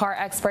more from car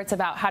experts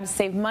about how to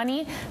save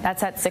money.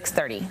 That's at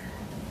 6:30.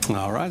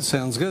 All right,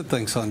 sounds good.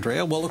 Thanks,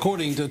 Andrea. Well,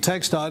 according to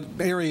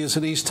TxDOT, areas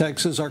in East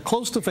Texas are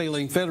close to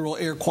failing federal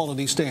air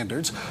quality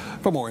standards.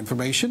 For more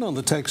information on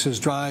the Texas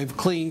Drive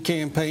Clean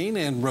campaign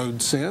and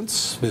Road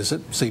Sense,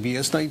 visit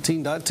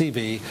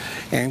CBS19.tv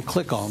and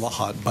click on the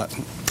hot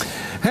button.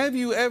 Have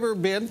you ever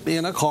been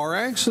in a car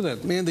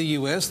accident? In the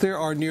U.S., there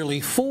are nearly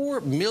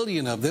 4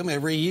 million of them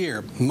every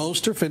year.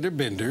 Most are fender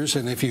benders,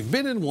 and if you've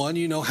been in one,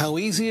 you know how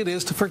easy it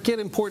is to forget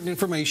important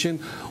information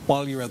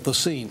while you're at the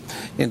scene.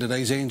 In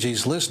today's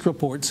Angie's List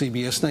report,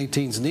 CBS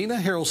 19's Nina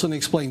Harrelson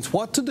explains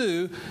what to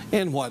do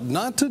and what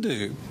not to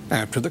do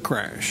after the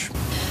crash.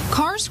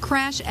 Cars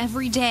crash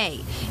every day.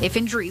 If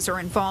injuries are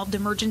involved,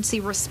 emergency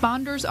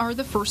responders are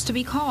the first to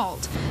be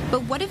called.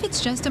 But what if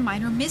it's just a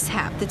minor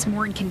mishap that's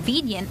more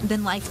inconvenient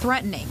than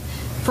life-threatening?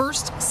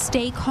 First,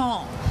 stay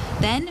calm.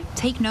 Then,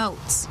 take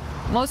notes.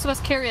 Most of us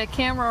carry a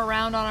camera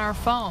around on our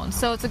phone,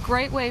 so it's a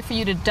great way for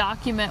you to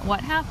document what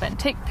happened.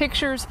 Take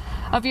pictures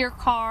of your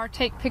car,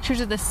 take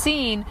pictures of the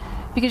scene,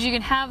 because you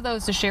can have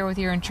those to share with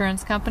your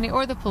insurance company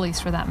or the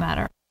police for that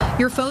matter.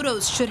 Your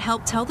photos should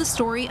help tell the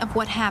story of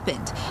what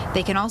happened.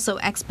 They can also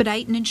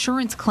expedite an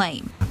insurance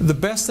claim. The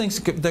best things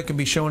that can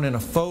be shown in a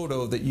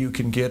photo that you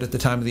can get at the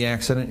time of the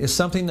accident is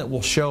something that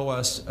will show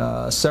us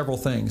several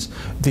things.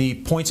 The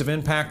points of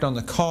impact on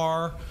the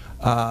car,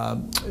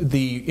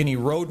 any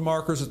road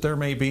markers that there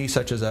may be,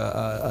 such as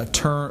a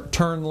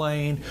turn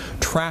lane,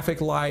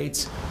 traffic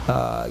lights,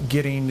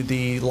 getting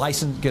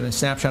a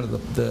snapshot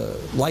of the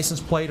license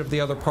plate of the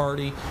other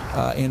party,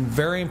 and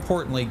very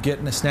importantly,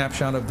 getting a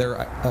snapshot of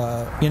their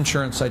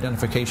insurance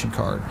identification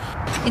card.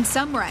 In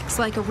some wrecks,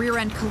 like a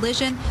rear-end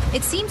collision,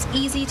 it seems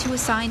easy to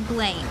assign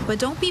blame, but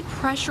don't be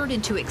pressured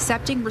into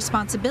accepting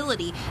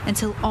responsibility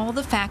until all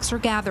the facts are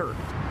gathered.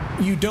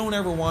 You don't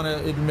ever want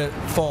to admit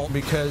fault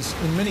because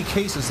in many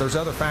cases there's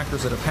other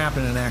factors that have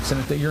happened in an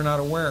accident that you're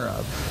not aware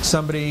of.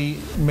 Somebody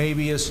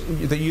maybe is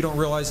that you don't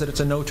realize that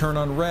it's a no turn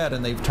on red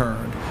and they've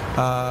turned,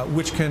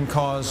 which can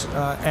cause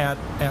at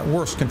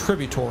worst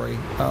contributory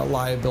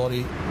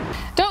liability.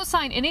 Don't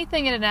sign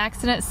anything at an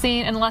accident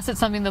scene unless it's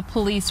something the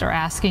police are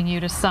asking you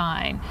to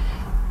sign.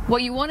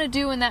 What you want to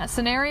do in that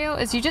scenario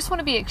is you just want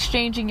to be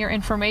exchanging your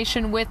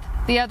information with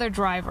the other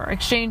driver.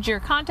 Exchange your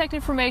contact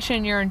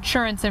information, your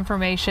insurance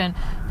information,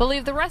 but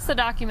leave the rest of the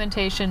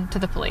documentation to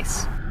the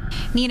police.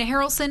 Nina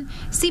Harrelson,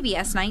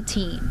 CBS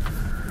 19.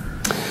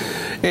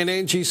 And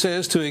Angie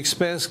says to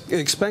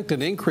expect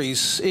an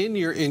increase in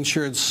your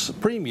insurance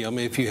premium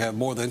if you have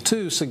more than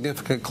 2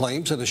 significant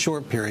claims in a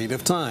short period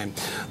of time.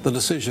 The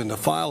decision to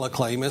file a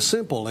claim is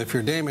simple. If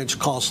your damage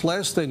costs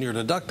less than your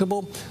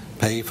deductible,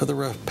 pay for the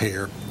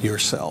repair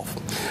yourself.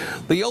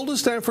 The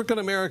oldest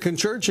African-American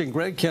church in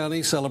Gregg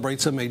County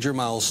celebrates a major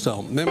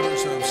milestone.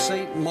 Members of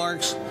St.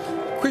 Mark's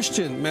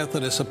Christian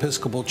Methodist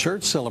Episcopal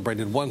Church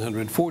celebrated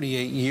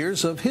 148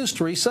 years of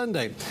History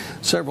Sunday.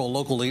 Several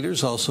local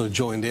leaders also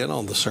joined in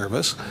on the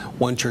service.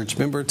 One church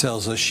member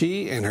tells us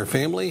she and her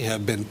family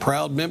have been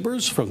proud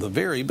members from the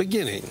very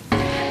beginning.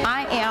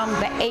 I am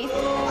the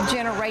 8th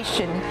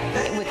generation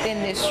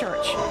within this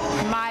church.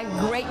 My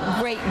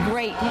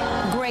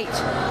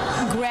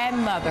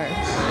great-great-great-great-grandmother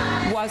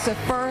was the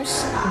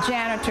first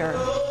janitor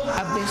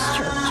of this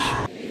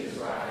church.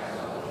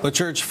 The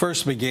church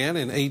first began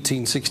in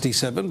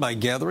 1867 by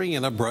gathering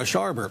in a brush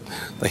arbor.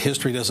 The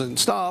history doesn't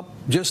stop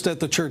just at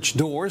the church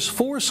doors.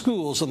 4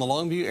 schools in the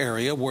Longview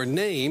area were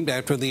named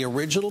after the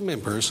original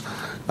members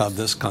of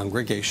this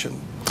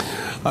congregation.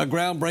 A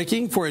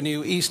groundbreaking for a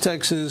new East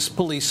Texas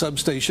police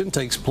substation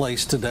takes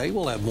place today.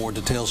 We'll have more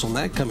details on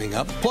that coming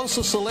up. Plus,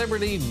 a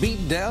celebrity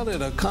beat down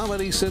at a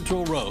Comedy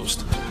Central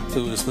roast.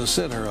 Who is the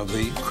center of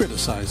the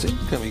criticizing?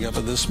 Coming up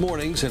in this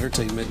morning's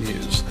entertainment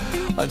news.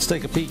 Let's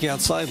take a peek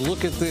outside.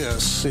 Look at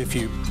this. If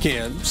you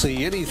can't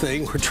see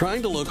anything, we're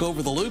trying to look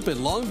over the loop in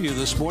Longview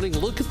this morning.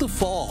 Look at the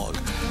fog.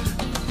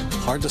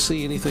 Hard to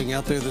see anything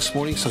out there this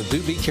morning, so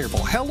do be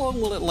careful. How long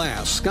will it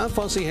last? Scott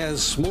Fossey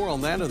has more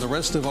on that and the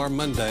rest of our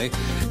Monday.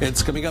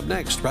 It's coming up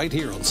next right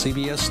here on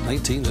CBS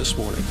 19 This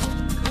Morning.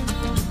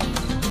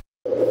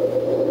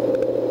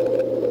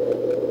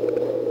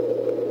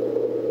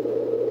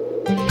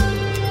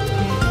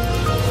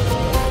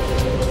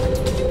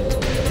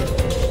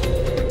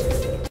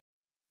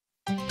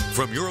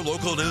 From your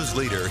local news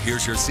leader,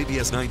 here's your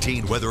CBS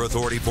 19 Weather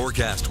Authority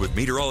forecast with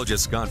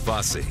meteorologist Scott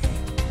Fossey.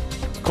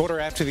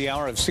 Quarter after the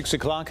hour of 6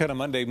 o'clock on a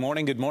Monday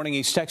morning. Good morning,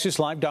 East Texas.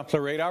 Live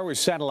Doppler radar with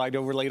satellite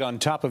overlaid on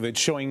top of it,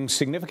 showing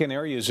significant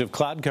areas of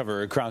cloud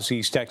cover across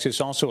East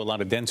Texas. Also a lot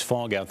of dense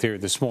fog out there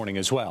this morning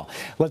as well.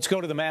 Let's go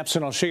to the maps,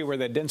 and I'll show you where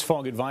that dense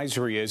fog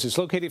advisory is. It's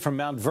located from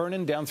Mount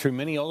Vernon down through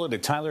Mineola to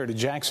Tyler to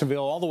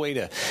Jacksonville, all the way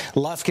to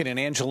Lufkin and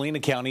Angelina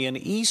County, and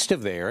east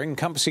of there,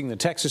 encompassing the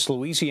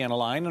Texas-Louisiana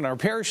line, and our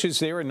parishes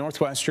there in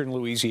northwestern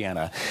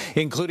Louisiana,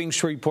 including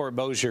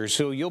Shreveport-Bossier.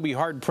 So you'll be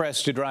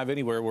hard-pressed to drive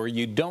anywhere where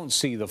you don't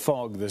see the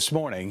fog this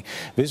morning.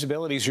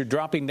 Visibilities are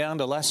dropping down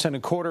to less than a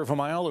quarter of a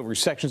mile over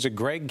sections of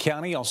Gregg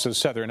County, also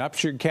southern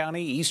Upshur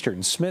County,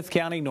 eastern Smith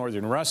County,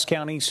 northern Rusk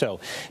County. So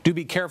do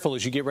be careful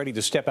as you get ready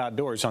to step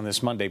outdoors on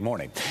this Monday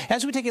morning.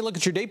 As we take a look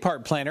at your day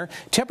part planner,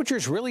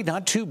 temperatures really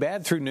not too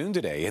bad through noon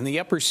today. In the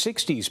upper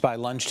 60s by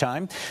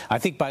lunchtime. I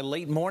think by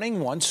late morning,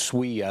 once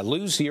we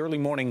lose the early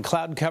morning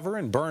cloud cover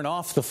and burn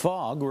off the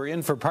fog, we're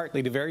in for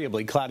partly to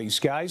variably cloudy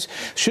skies.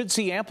 Should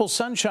see ample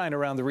sunshine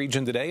around the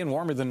region today and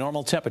warmer than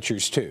normal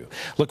temperatures too.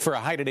 Look for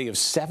a high today of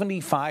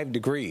 75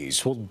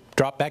 degrees. We'll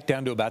drop back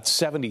down to about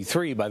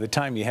 73 by the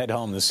time you head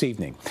home this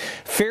evening.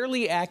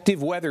 Fairly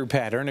active weather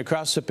pattern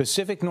across the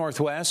Pacific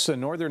Northwest, the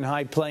northern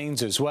high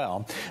plains as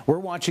well. We're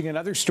watching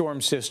another storm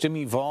system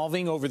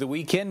evolving over the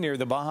weekend near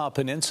the Baja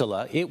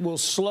Peninsula. It will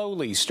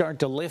slowly start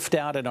to lift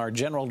out in our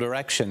general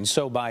direction.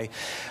 So by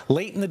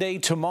late in the day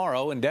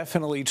tomorrow, and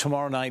definitely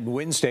tomorrow night,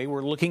 Wednesday,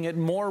 we're looking at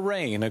more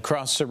rain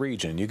across the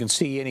region. You can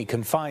see any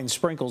confined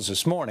sprinkles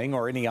this morning,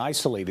 or any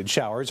isolated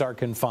showers are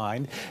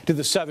confined to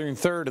the southern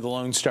third of the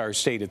Lone Star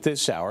State at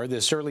this hour.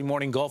 This early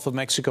morning Gulf of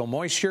Mexico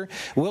moisture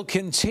will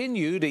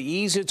continue to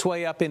ease its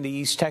way up into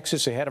East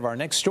Texas ahead of our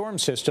next storm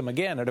system.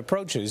 Again, it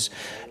approaches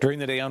during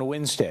the day on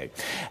Wednesday.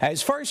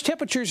 As far as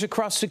temperatures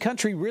across the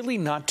country, really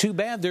not too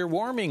bad. They're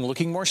warming,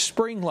 looking more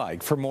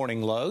spring-like for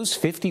morning lows.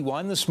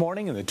 51 this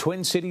morning in the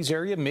Twin Cities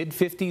area,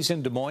 mid-50s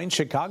in Des Moines.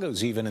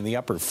 Chicago's even in the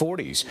upper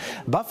 40s.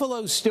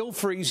 Buffalo's still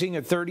freezing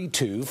at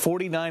 32,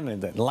 49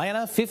 in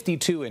Atlanta,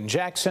 52 in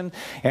Jackson,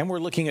 and we're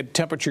looking at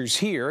temperatures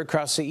here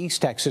across the East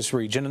Texas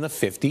region in the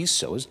 50s.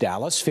 So is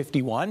Dallas,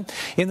 51.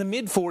 In the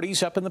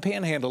mid-40s up in the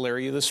Panhandle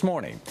area this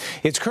morning.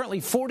 It's currently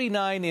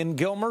 49 in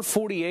Gilmer,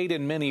 48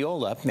 in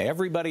Mineola.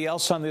 Everybody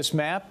else on this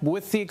map,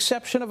 with the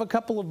exception of a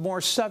couple of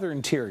more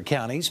southern tier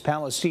counties,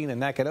 Palestine and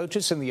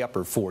Nacogdoches in the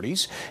upper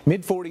 40s.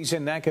 Mid-40s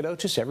in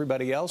Nacogdoches.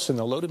 Everybody else in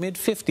the low to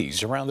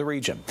mid-50s around the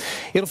region.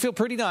 It'll feel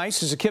pretty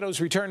nice as the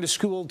kiddos return to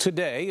school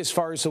today. As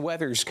far as the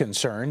weather's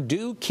concerned,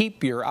 do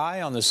keep your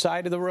eye on the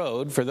side of the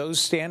road for those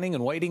standing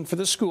and waiting for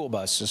the school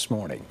bus this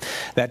morning.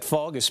 That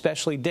fog,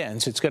 especially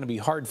dense, it's going to be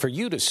hard for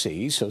you to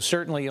see, so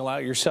certainly allow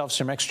yourself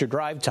some extra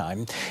drive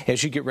time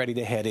as you get ready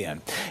to head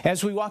in.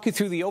 As we walk you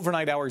through the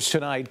overnight hours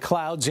tonight,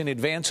 clouds in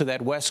advance of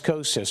that west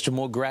coast system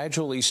will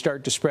gradually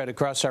start to spread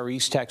across our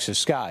East Texas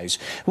skies.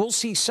 We'll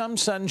see some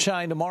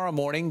sunshine tomorrow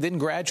morning, then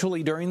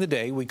gradually during the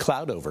day we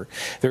cloud over.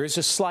 There is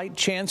a slight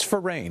chance for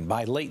rain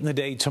by late in the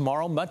day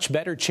tomorrow, much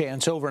better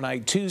chance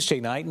overnight Tuesday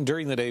night and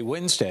during the day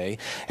Wednesday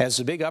as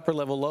the big upper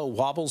level low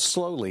wobbles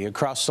slowly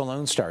across the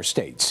Lone Star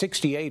State. 68.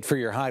 68 for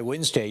your high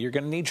Wednesday. You're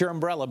going to need your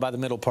umbrella by the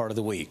middle part of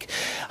the week.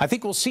 I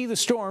think we'll see the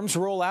storms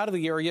roll out of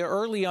the area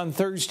early on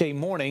Thursday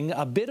morning.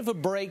 A bit of a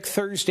break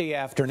Thursday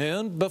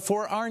afternoon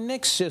before our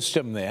next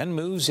system then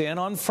moves in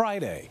on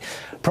Friday.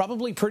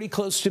 Probably pretty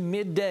close to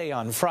midday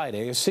on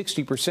Friday. A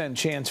 60%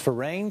 chance for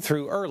rain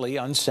through early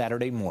on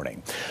Saturday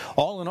morning.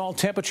 All in all,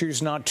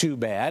 temperatures not too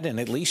bad, and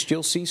at least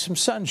you'll see some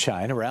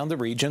sunshine around the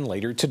region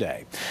later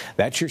today.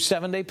 That's your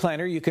 7-day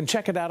planner. You can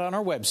check it out on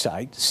our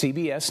website,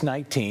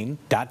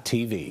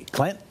 CBS19.tv.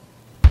 Clint?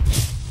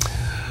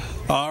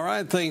 All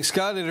right, thanks,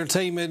 Scott.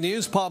 Entertainment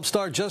news. Pop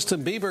star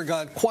Justin Bieber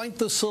got quite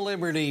the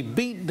celebrity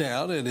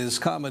beatdown at his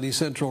Comedy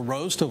Central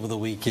roast over the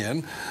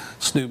weekend.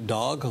 Snoop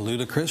Dogg,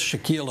 Ludacris,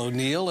 Shaquille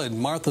O'Neal, and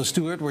Martha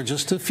Stewart were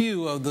just a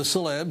few of the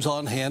celebs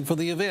on hand for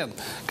the event.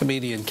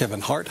 Comedian Kevin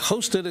Hart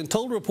hosted and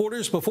told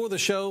reporters before the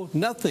show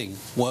nothing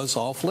was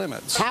off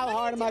limits. How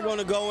hard am I going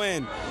to go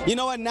in? You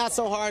know what? Not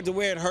so hard to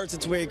where it hurts,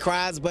 it's where it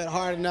cries, but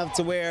hard enough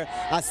to where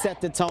I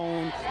set the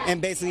tone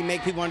and basically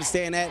make people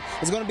understand that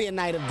it's going to be a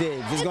night of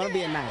digs. It's going to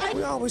be a night.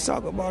 We always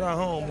talk about our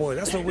homeboys.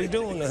 That's what we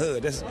do in the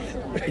hood. That's,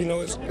 you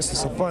know,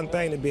 it's a fun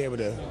thing to be able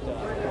to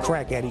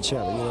crack at each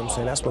other. You know what I'm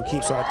saying? That's what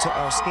keeps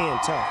our skin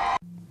tough.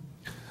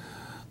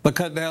 The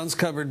cutdowns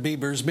covered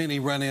Bieber's many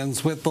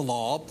run-ins with the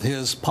law,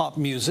 his pop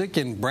music,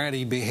 and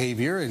bratty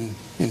behavior. In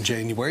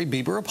January,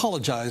 Bieber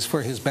apologized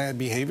for his bad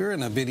behavior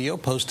in a video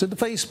posted to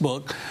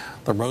Facebook.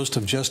 The roast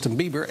of Justin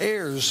Bieber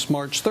airs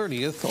March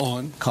 30th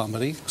on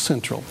Comedy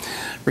Central.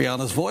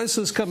 Rihanna's voice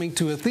is coming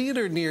to a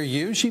theater near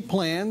you. She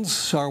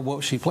plans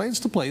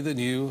to play the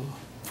new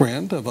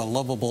friend of a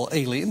lovable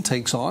alien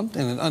takes on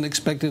in an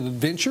unexpected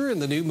adventure in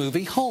the new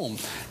movie Home.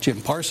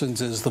 Jim Parsons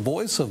is the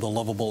voice of the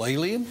lovable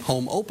alien.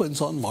 Home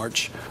opens on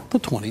March the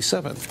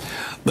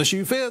 27th. The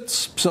shoe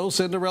fits, so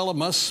Cinderella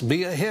must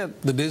be a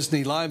hit. The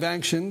Disney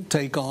live-action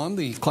take on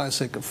the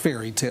classic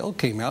fairy tale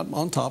came out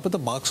on top at the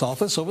box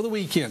office over the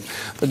weekend.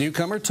 The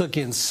newcomer took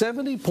in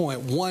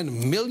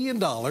 $70.1 million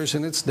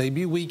in its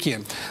debut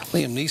weekend.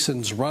 Liam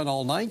Neeson's Run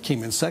All Night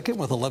came in second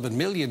with $11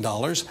 million,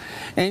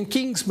 and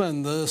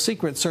Kingsman: The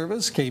Secret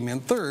Service came in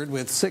third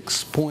with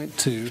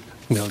 $6.2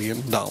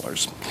 million.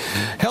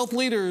 Health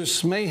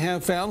leaders may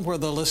have found where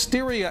the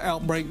listeria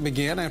outbreak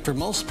began after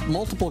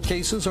multiple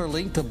cases are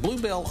linked to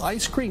Bluebell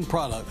ice cream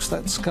products.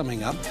 That's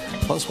coming up.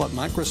 Plus what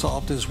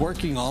Microsoft is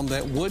working on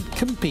that would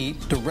compete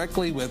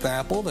directly with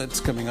Apple. That's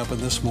coming up in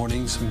this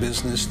morning's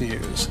business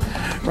news.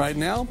 Right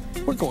now,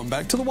 we're going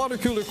back to the water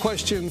cooler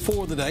question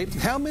for the day.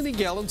 How many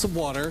gallons of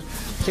water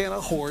can a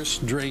horse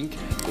drink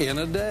in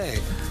a day?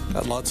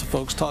 Got lots of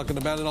folks talking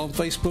about it on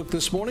Facebook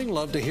this morning.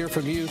 Love to hear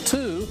from you,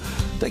 too.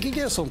 Take a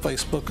guess on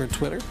Facebook or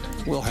Twitter.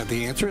 We'll have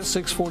the answer at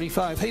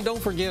 6:45. Hey, don't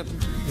forget,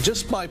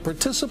 just by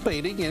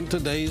participating in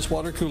today's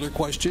water cooler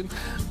question,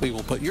 we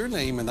will put your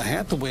name in the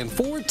hat to win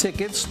 4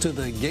 tickets to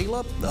the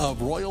Gala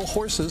of Royal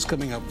Horses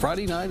coming up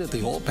Friday night at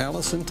the Old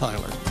Palace in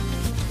Tyler.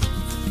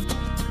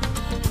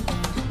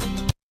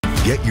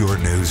 Get your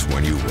news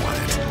when you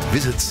want it.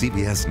 Visit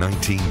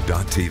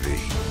CBS19.tv.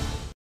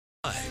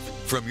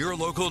 From your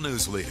local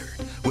news leader,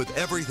 with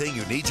everything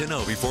you need to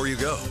know before you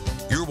go.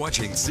 You're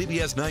watching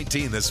CBS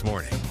 19 this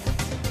morning.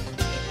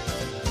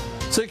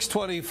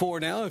 6:24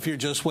 now. If you're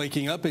just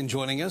waking up and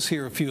joining us,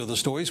 here are a few of the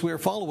stories we're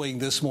following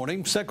this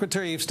morning.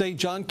 Secretary of State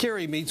John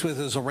Kerry meets with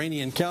his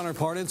Iranian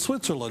counterpart in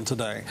Switzerland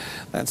today.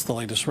 That's the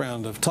latest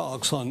round of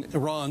talks on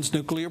Iran's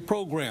nuclear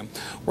program.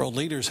 World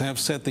leaders have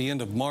set the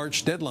end of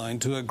March deadline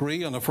to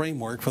agree on a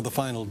framework for the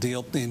final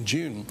deal in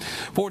June.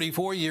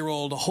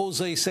 44-year-old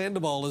Jose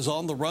Sandoval is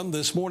on the run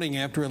this morning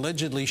after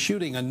allegedly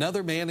shooting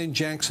another man in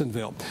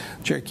Jacksonville.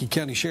 Cherokee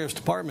County Sheriff's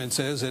Department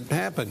says it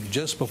happened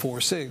just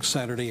before 6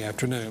 Saturday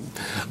afternoon.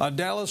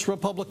 A Dallas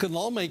Republican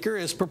lawmaker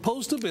has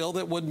proposed a bill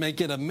that would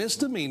make it a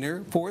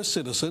misdemeanor for a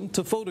citizen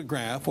to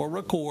photograph or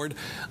record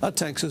a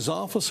Texas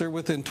officer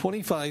within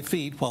 25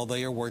 feet while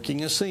they are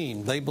working a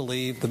scene. They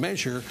believe the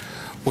measure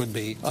would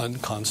be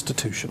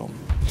unconstitutional.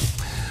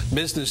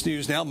 Business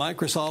news now.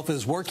 Microsoft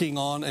is working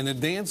on an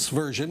advanced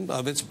version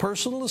of its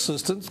personal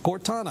assistant,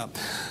 Cortana.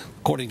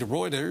 According to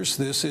Reuters,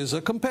 this is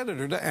a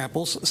competitor to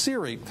Apple's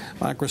Siri.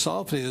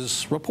 Microsoft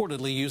is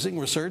reportedly using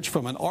research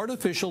from an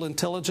artificial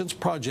intelligence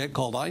project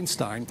called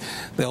Einstein.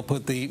 They'll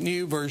put the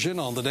new version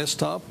on the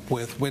desktop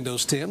with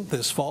Windows 10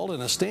 this fall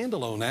and a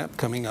standalone app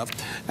coming up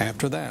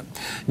after that.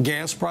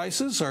 Gas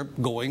prices are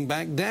going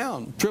back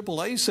down.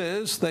 AAA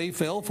says they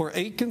fell for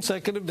 8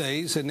 consecutive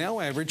days and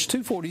now average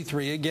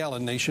 $2.43 a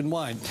gallon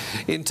nationwide.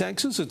 In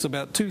Texas, it's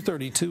about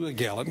 $2.32 a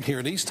gallon. Here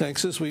in East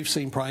Texas, we've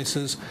seen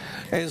prices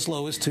as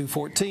low as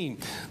 $2.14.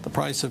 The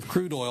price of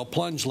crude oil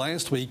plunged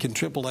last week, and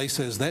AAA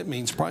says that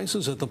means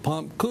prices at the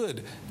pump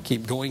could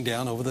keep going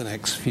down over the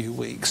next few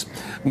weeks.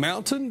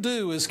 Mountain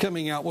Dew is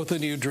coming out with a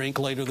new drink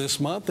later this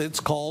month.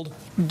 It's called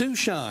Dew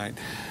Shine.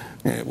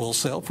 It will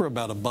sell for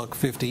about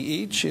 $1.50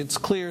 each. It's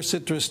clear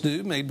citrus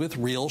dew made with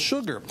real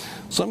sugar.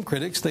 Some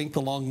critics think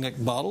the long-neck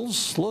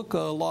bottles look a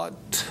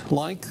lot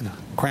like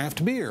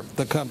craft beer.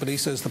 The company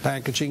says the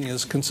packaging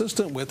is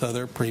consistent with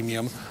other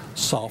premium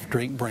soft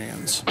drink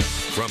brands.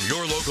 From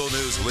your local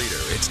news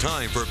leader, it's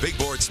time for Big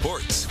Board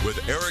Sports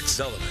with Eric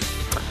Sullivan.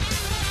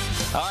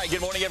 All right,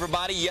 good morning,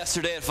 everybody.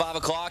 Yesterday at 5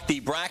 o'clock, the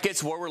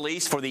brackets were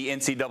released for the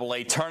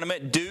NCAA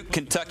tournament. Duke,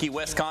 Kentucky,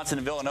 Wisconsin,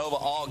 and Villanova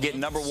all get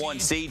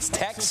 #1 seeds.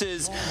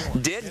 Texas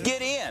did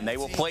get in. They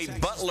will play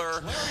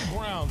Butler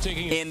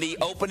in the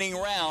opening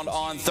round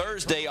on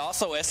Thursday.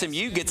 Also,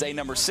 SMU gets a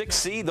 #6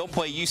 seed. They'll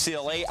play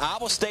UCLA.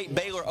 Iowa State,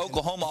 Baylor,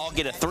 Oklahoma all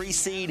get a 3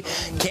 seed.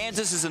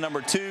 Kansas is a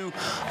 #2.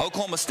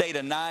 Oklahoma State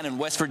a 9, and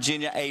West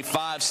Virginia a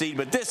 5 seed.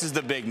 But this is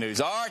the big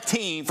news. Our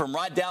team from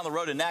right down the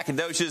road in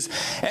Nacogdoches,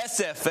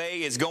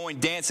 SFA, is going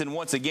dancing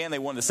once again. They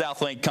won the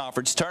Southland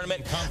Conference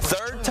Tournament.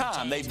 Third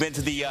time they've been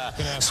to the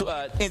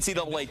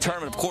NCAA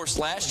tournament. Of course,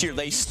 last year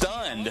they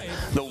stunned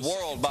the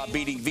world by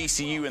beating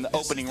VCU in the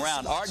opening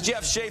round. Our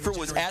Jeff Schaefer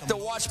was at the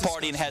watch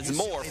party and has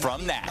more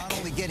from NAC.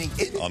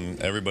 On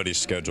everybody's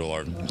schedule,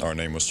 our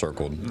name was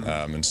circled.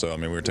 And so, I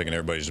mean, we were taking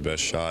everybody's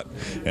best shot.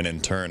 And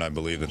in turn, I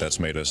believe that that's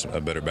made us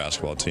a better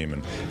basketball team,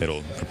 and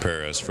it'll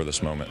prepare us for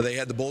this moment. They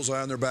had the bullseye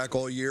on their back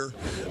all year.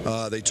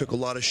 They took a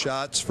lot of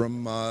shots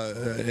from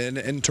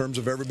in terms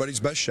of everybody's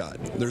best shot.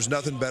 There's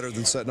nothing better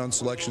than sitting on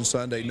Selection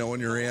Sunday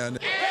knowing you're in.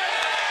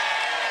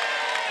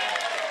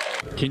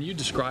 Can you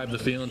describe the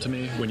feeling to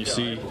me when you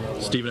see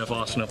Stephen F.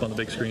 Austin up on the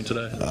big screen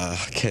today?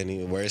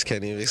 Words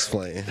can't even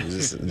explain.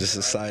 Just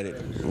excited.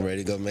 I'm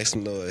ready to go make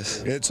some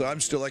noise. I'm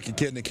still like a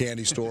kid in a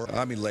candy store.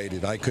 I'm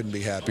elated. I couldn't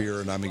be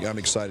happier, and I'm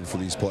excited for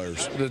these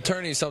players. The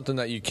tourney is something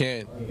that you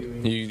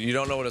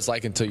don't know what it's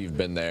like until you've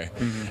been there.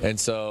 Mm-hmm. And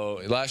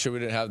so last year we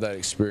didn't have that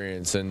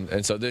experience,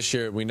 and so this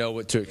year we know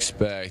what to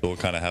expect. We'll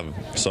kind of have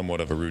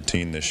somewhat of a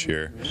routine this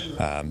year,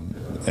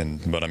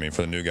 but I mean,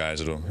 for the new guys,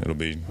 it'll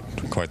be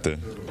quite the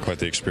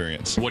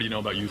experience. What do you know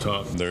about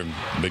Utah? They're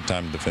a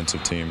big-time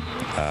defensive team.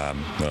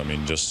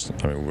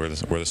 We're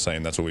the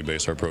same. That's what we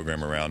base our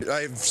program around.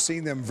 I've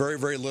seen them very,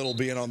 very little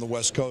being on the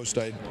West Coast.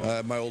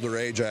 At my older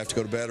age, I have to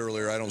go to bed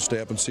earlier. I don't stay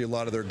up and see a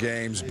lot of their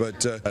games,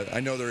 but I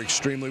know they're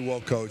extremely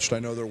well coached. I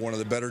know they're one of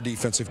the better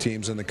defensive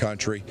teams in the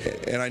country,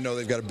 and I know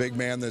they've got a big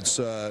man that's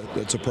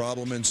a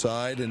problem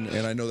inside,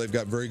 and I know they've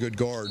got very good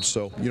guards.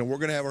 So, we're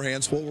going to have our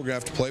hands full. We're going to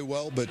have to play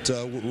well, but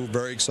we're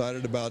very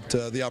excited about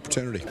the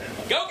opportunity.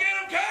 Go get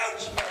them,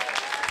 Coach!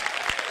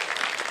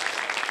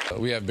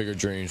 We have bigger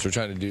dreams. We're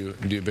trying to do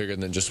bigger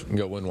than just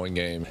go win one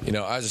game.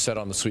 As I said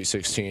on the Sweet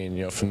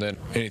 16, from then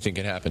anything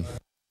can happen.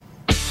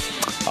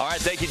 All right,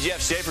 thank you,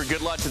 Jeff Schaefer.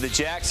 Good luck to the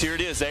Jacks. Here it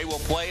is. They will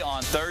play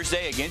on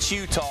Thursday against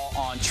Utah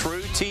on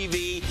True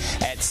TV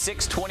at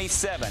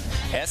 6:27.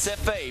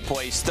 SFA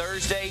plays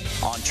Thursday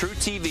on True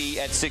TV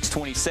at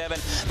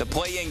 6:27. The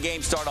play-in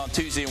games start on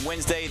Tuesday and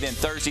Wednesday, then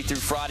Thursday through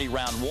Friday,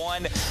 round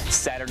 1,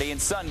 Saturday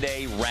and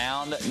Sunday,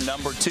 round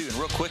number 2. And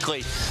real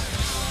quickly,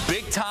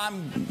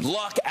 big-time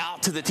luck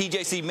out to the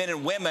TJC men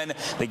and women.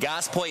 The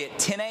guys play at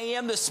 10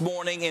 a.m. this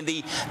morning in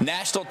the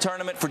National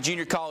Tournament for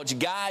Junior College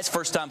Guys.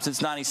 First time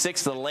since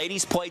 '96. The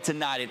ladies play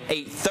tonight at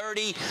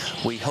 8:30.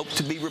 We hope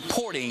to be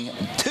reporting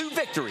 2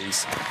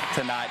 victories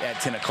tonight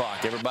at 10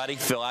 o'clock. Everybody,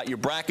 fill out your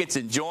brackets.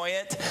 Enjoy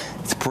it.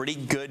 It's a pretty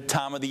good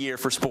time of the year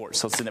for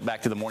sports. Let's send it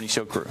back to the Morning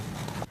Show crew.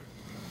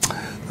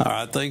 All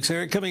right, thanks,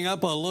 Eric. Coming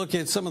up, a look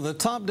at some of the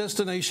top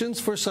destinations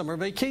for summer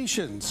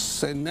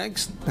vacations. And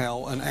next,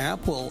 how an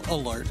app will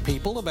alert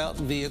people about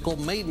vehicle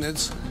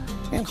maintenance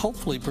and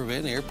hopefully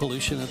prevent air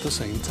pollution at the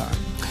same time.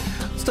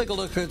 Let's take a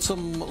look at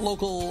some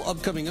local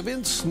upcoming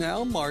events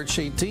now. March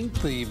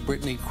 18th, the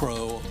Brittany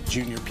Crow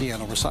Junior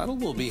Piano Recital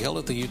will be held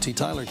at the UT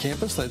Tyler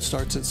campus. That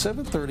starts at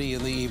 7:30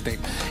 in the evening.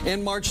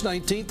 And March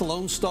 19th, the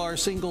Lone Star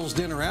Singles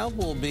Dinner Out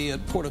will be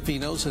at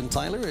Portofino's in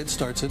Tyler. It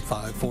starts at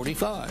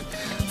 5:45.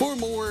 For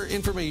more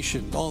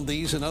information on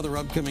these and other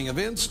upcoming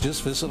events,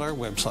 just visit our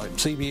website,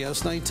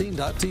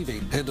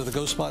 cbs19.tv. Head to the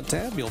Go Spot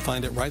tab. You'll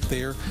find it right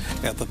there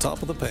at the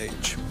top of the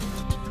page.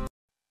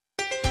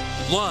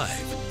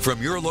 Live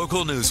from your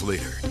local news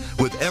leader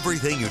with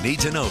everything you need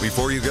to know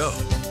before you go.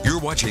 You're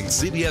watching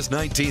CBS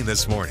 19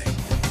 this morning.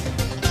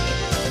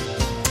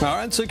 All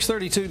right,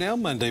 6:32 now,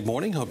 Monday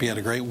morning. Hope you had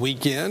a great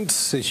weekend.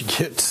 As you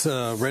get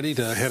ready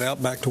to head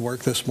out back to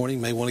work this morning,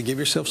 you may want to give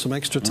yourself some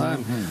extra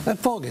time. That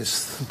fog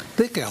is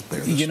thick out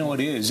there. You know, it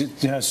is.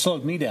 It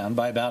slowed me down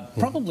by about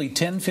probably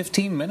 10,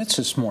 15 minutes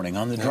this morning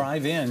on the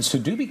drive in. So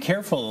do be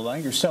careful. Allow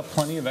yourself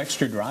plenty of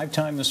extra drive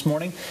time this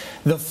morning.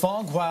 The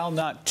fog, while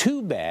not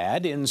too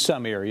bad in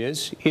some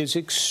areas, is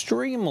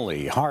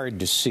extremely hard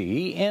to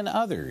see in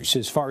others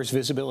as far as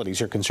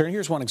visibilities are concerned.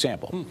 Here's one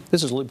example.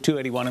 This is Loop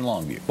 281 in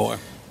Longview. Boy.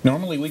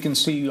 Normally we can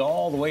see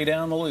all the way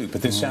down the loop.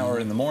 At this hour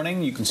in the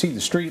morning, you can see the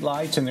street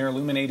lights and they're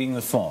illuminating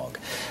the fog.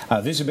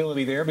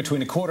 Visibility there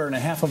between 1/4 and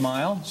 1/2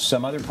 mile.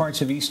 Some other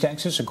parts of East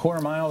Texas, 1/4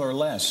 mile or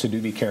less, so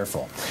do be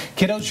careful.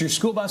 Kiddos, your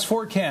school bus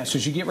forecast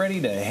as you get ready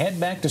to head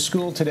back to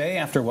school today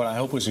after what I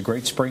hope was a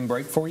great spring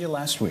break for you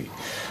last week.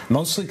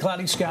 Mostly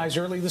cloudy skies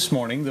early this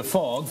morning. The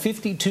fog,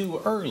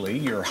 52 early.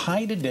 Your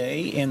high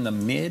today in the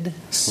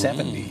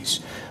mid-70s.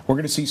 We're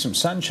going to see some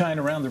sunshine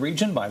around the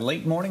region by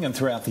late morning and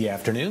throughout the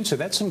afternoon, so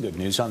that's some good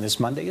news on this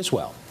Monday as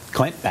well.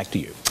 Clint, back to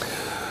you.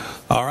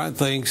 All right,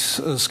 thanks,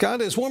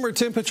 Scott. As warmer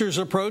temperatures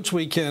approach,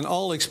 we can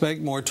all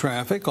expect more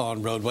traffic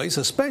on roadways,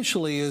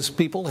 especially as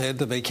people head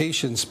to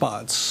vacation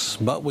spots.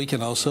 But we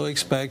can also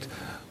expect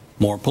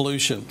more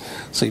pollution.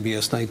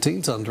 CBS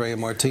 19's Andrea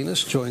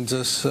Martinez joins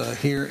us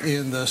here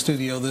in the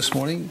studio this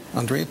morning.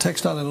 Andrea,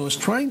 TxDOT is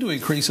trying to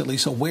increase at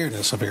least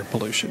awareness of air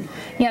pollution.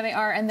 Yeah, they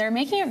are, and they're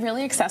making it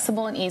really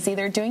accessible and easy.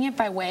 They're doing it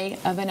by way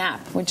of an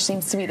app, which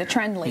seems to be the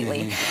trend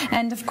lately.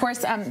 And of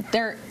course,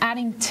 they're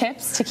adding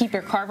tips to keep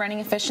your car running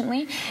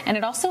efficiently, and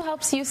it also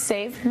helps you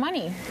save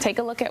money. Take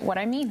a look at what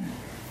I mean.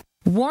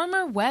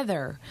 Warmer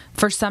weather.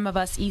 For some of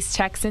us East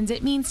Texans,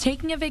 it means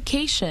taking a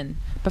vacation.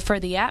 But for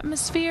the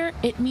atmosphere,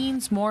 it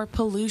means more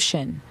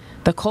pollution.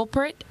 The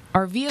culprit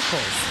are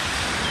vehicles.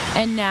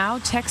 And now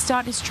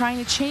TxDOT is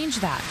trying to change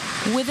that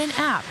with an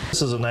app.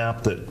 This is an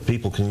app that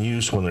people can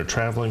use when they're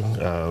traveling.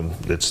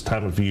 It's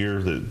time of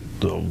year that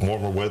the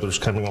warmer weather's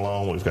coming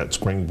along. We've got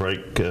spring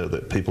break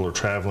that people are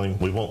traveling.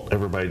 We want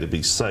everybody to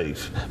be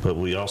safe, but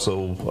we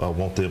also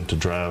want them to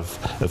drive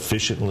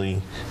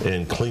efficiently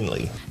and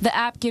cleanly. The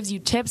app gives you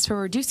tips for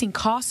reducing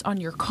costs on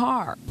your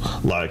car.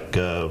 Like,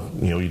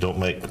 you don't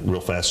make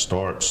real fast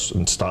starts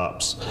and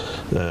stops.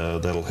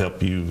 That'll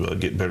help you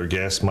get better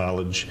gas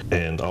mileage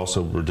and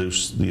also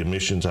reduce the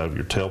emissions out of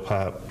your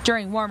tailpipe.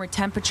 During warmer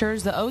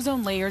temperatures, the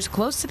ozone layers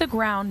close to the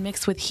ground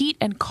mix with heat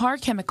and car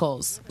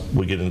chemicals.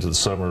 We get into the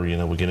summer,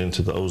 we get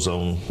into the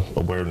ozone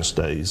awareness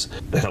days.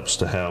 It helps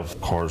to have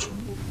cars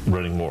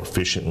running more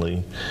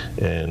efficiently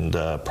and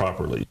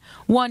properly.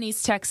 One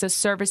East Texas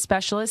service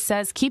specialist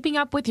says keeping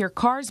up with your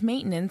car's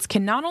maintenance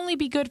can not only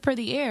be good for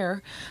the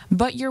air,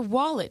 but your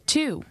wallet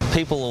too.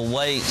 People will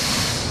wait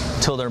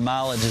till their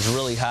mileage is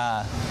really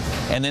high,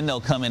 and then they'll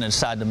come in and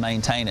decide to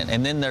maintain it.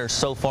 And then they're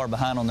so far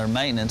behind on their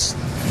maintenance,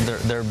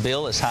 their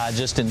bill is high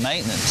just in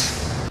maintenance.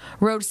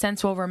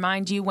 RoadSense will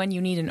remind you when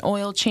you need an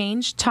oil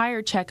change,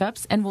 tire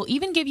checkups, and will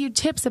even give you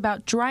tips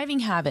about driving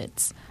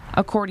habits.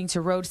 According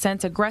to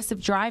RoadSense,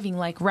 aggressive driving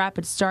like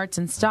rapid starts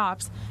and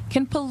stops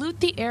can pollute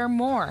the air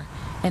more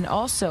and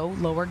also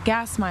lower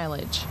gas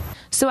mileage.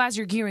 So as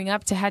you're gearing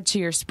up to head to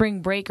your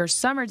spring break or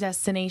summer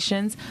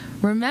destinations,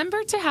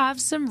 remember to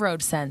have some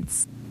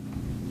RoadSense.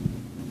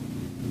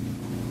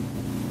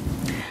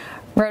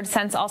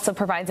 RoadSense also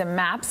provides a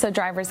map so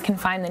drivers can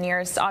find the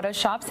nearest auto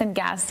shops and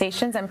gas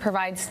stations, and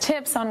provides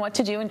tips on what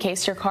to do in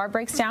case your car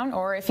breaks down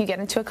or if you get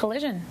into a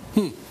collision.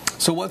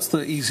 So what's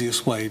the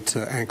easiest way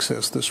to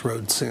access this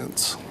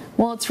RoadSense?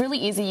 Well, it's really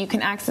easy. You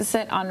can access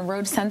it on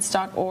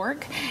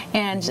roadsense.org,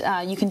 and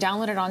you can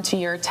download it onto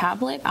your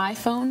tablet,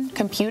 iPhone,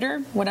 computer,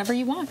 whatever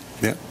you want.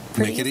 Yeah.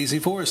 Make it easy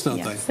for us,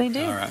 don't they? Yes, they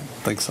do. All right.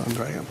 Thanks,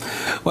 Andrea.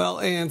 Well,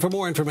 and for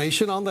more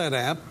information on that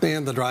app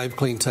and the Drive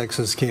Clean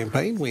Texas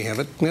campaign, we have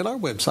it at our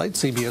website,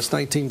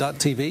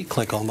 cbs19.tv.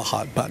 Click on the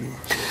hot button.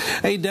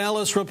 A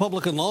Dallas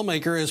Republican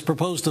lawmaker has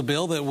proposed a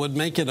bill that would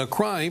make it a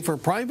crime for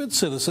private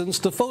citizens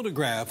to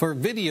photograph or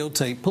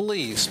videotape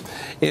police.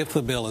 If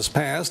the bill is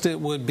passed, it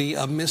would be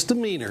a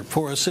misdemeanor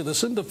for a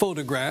citizen to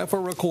photograph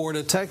or record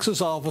a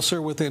Texas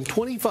officer within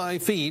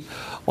 25 feet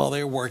while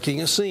they're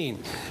working a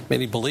scene.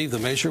 Many believe the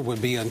measure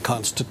would be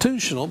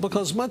unconstitutional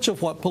because much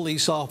of what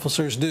police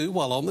officers do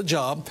while on the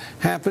job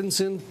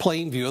happens in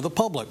plain view of the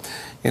public.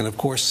 And of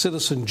course,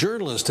 citizen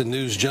journalists and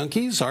news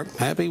junkies aren't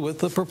happy with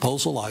the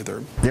proposal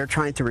either. They're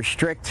trying to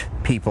restrict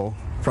people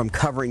from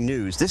covering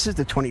news. This is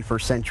the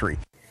 21st century.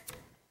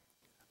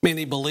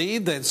 Many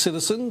believe that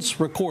citizens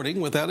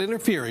recording without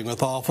interfering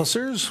with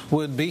officers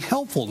would be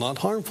helpful, not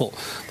harmful.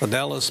 The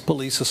Dallas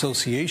Police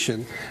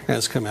Association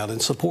has come out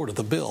in support of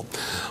the bill.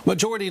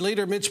 Majority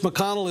Leader Mitch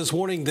McConnell is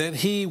warning that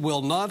he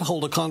will not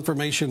hold a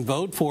confirmation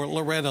vote for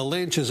Loretta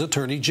Lynch as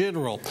Attorney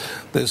General.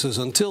 This is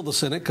until the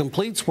Senate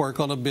completes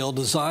work on a bill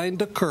designed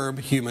to curb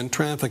human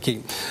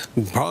trafficking.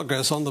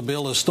 Progress on the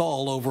bill is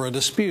stalled over a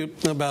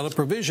dispute about a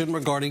provision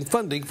regarding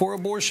funding for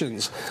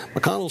abortions.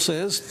 McConnell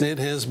says it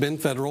has been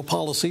federal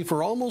policy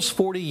for almost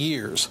 40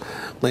 years.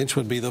 Lynch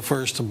would be the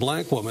first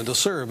black woman to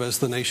serve as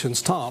the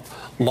nation's top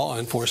law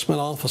enforcement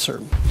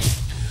officer.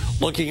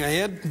 Looking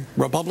ahead,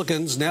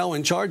 Republicans now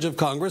in charge of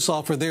Congress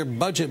offer their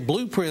budget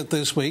blueprint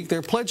this week.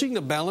 They're pledging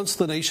to balance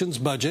the nation's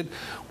budget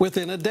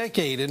within a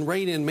decade and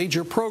rein in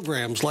major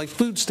programs like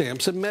food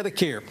stamps and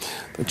Medicare.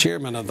 The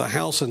chairman of the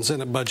House and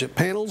Senate budget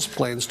panels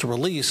plans to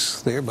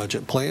release their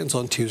budget plans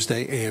on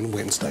Tuesday and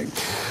Wednesday.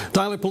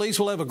 Tyler Police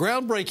will have a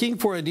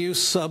groundbreaking for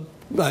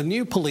a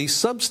new police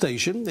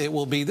substation. It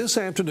will be this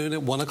afternoon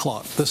at 1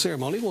 o'clock. The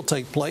ceremony will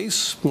take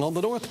place on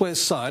the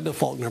northwest side of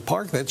Faulkner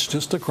Park. That's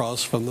just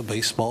across from the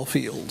baseball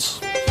fields.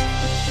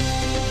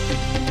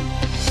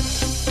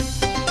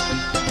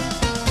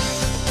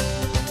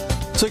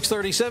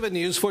 637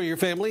 news for your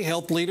family.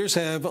 Health leaders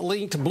have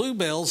linked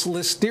Bluebell's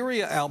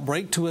listeria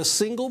outbreak to a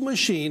single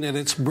machine at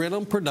its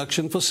Brenham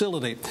production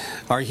facility.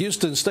 Our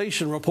Houston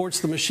station reports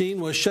the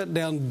machine was shut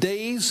down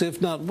days,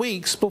 if not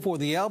weeks, before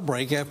the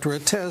outbreak after a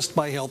test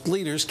by health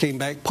leaders came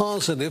back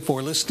positive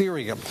for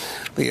listeria.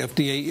 The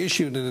FDA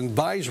issued an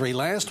advisory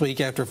last week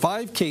after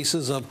 5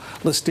 cases of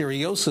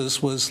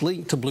listeriosis was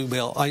linked to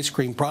Bluebell ice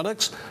cream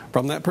products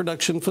from that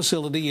production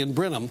facility in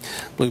Brenham.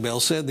 Bluebell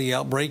said the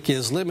outbreak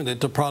is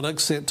limited to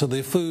products sent to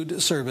the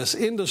food service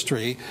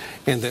industry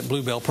and that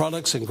Bluebell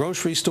products in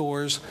grocery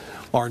stores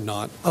are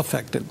not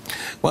affected.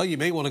 Well, you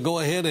may want to go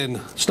ahead and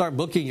start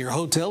booking your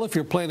hotel if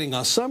you're planning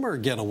a summer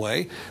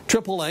getaway.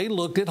 AAA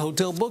looked at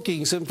hotel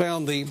bookings and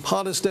found the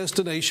hottest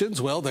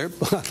destinations. Well, they're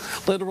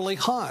literally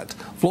hot.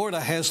 Florida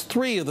has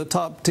 3 of the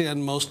top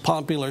 10 most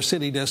popular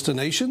city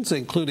destinations,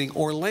 including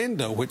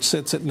Orlando, which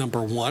sits at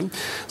number 1.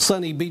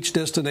 Sunny beach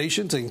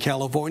destinations in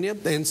California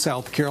and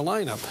South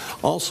Carolina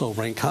also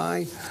rank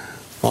high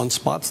on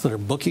spots that are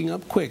booking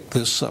up quick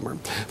this summer.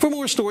 For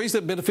more stories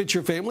that benefit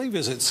your family,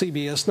 visit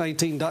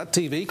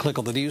CBS19.tv, click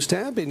on the News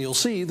tab, and you'll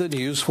see the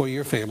News for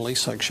Your Family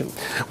section.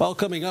 Well,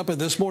 coming up in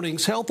this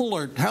morning's Health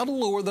Alert, how to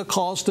lower the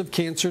cost of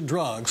cancer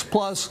drugs.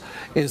 Plus,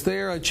 is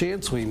there a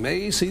chance we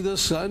may see the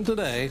sun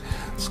today?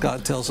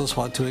 Scott tells us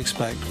what to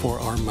expect for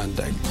our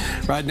Monday.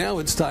 Right now,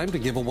 it's time to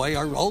give away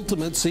our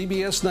ultimate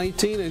CBS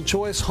 19 and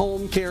Choice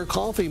Home Care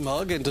coffee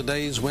mug, and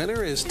today's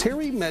winner is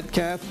Terry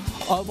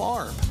Metcalf of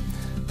ARP.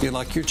 If you'd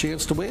like your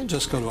chance to win,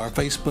 just go to our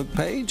Facebook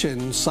page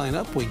and sign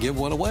up. We give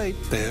one away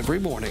every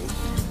morning.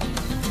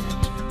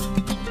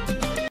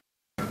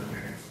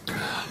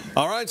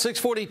 All right,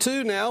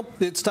 6:42 now.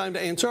 It's time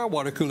to answer our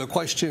water cooler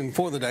question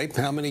for the day.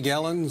 How many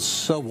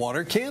gallons of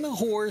water can a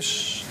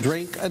horse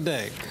drink a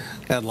day?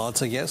 Had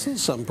lots of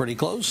guesses, some pretty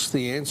close.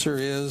 The answer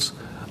is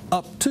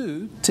up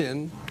to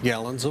 10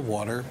 gallons of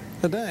water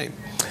a day.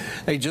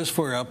 Hey, just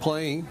for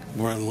playing,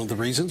 one of the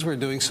reasons we're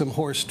doing some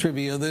horse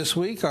trivia this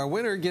week, our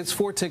winner gets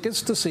 4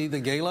 tickets to see the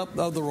Gala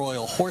of the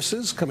Royal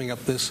Horses coming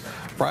up this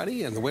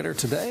Friday, and the winner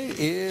today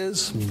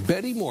is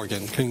Betty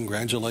Morgan.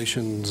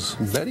 Congratulations,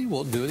 Betty.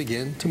 We'll do it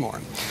again tomorrow.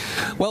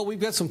 Well,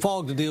 we've got some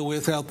fog to deal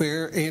with out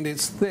there, and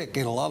it's thick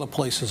in a lot of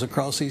places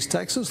across East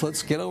Texas.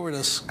 Let's get over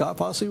to Scott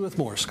Fossey with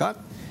more. Scott?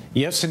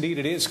 Yes, indeed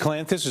it is,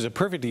 Clint. This is a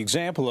perfect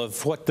example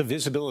of what the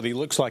visibility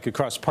looks like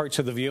across parts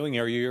of the viewing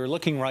area. You're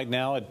looking right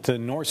now at the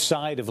north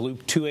side of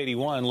Loop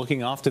 281,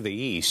 looking off to the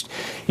east.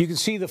 You can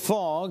see the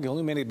fog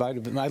illuminated by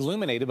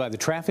the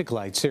traffic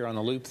lights there on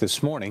the loop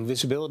this morning.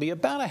 Visibility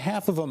about a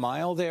half of a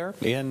mile there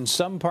in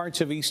some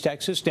parts of East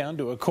Texas, down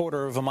to a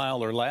quarter of a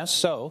mile or less.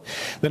 So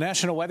the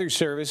National Weather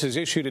Service has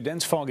issued a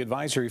dense fog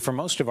advisory for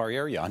most of our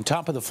area. On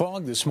top of the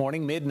fog this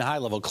morning, mid and high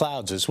level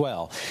clouds as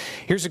well.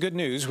 Here's the good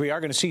news. We are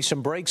going to see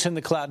some breaks in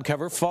the cloud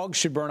cover. Fog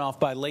should burn off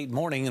by late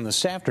morning, and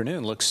this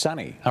afternoon looks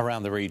sunny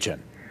around the region.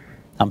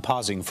 I'm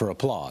pausing for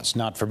applause,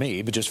 not for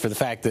me, but just for the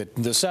fact that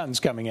the sun's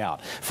coming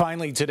out.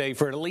 Finally today,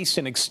 for at least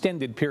an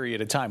extended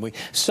period of time. We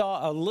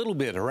saw a little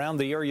bit around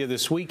the area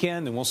this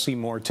weekend, and we'll see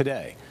more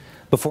today,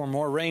 before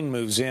more rain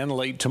moves in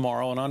late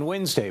tomorrow and on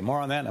Wednesday. More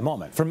on that in a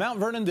moment. From Mount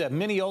Vernon to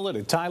Mineola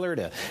to Tyler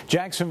to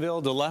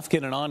Jacksonville to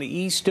Lufkin and on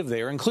east of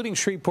there, including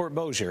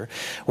Shreveport-Bossier,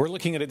 we're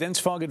looking at a dense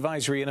fog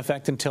advisory in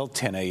effect until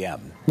 10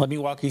 a.m. Let me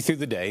walk you through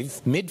the day.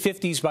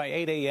 Mid-50s by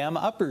 8 a.m.,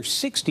 upper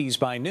 60s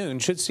by noon.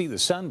 Should see the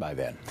sun by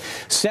then.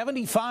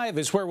 75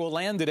 is where we'll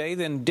land today,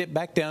 then dip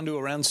back down to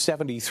around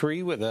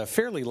 73 with a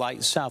fairly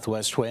light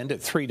southwest wind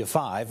at 3 to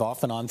 5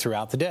 off and on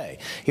throughout the day.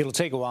 It'll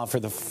take a while for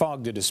the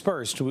fog to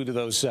disperse due to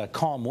those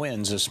calm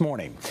winds this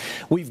morning.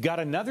 We've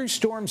got another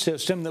storm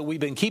system that we've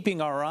been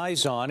keeping our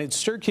eyes on. It's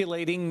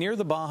circulating near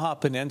the Baja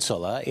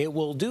Peninsula. It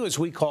will do as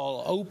we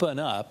call open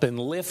up and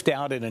lift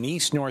out in an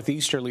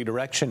east-northeasterly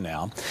direction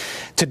now.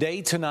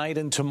 Today, tonight,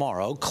 and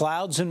tomorrow,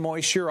 clouds and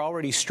moisture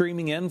already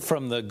streaming in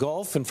from the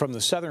Gulf and from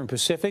the southern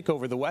Pacific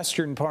over the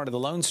western part of the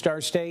Lone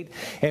Star State,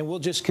 and we'll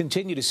just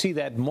continue to see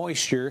that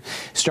moisture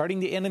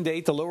starting to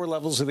inundate the lower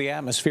levels of the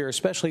atmosphere,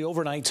 especially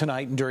overnight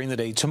tonight and during the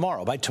day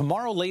tomorrow. By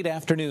tomorrow late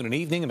afternoon and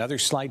evening, another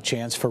slight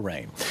chance for rain.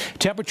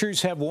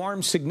 Temperatures have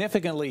warmed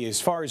significantly as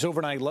far as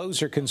overnight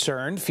lows are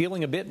concerned,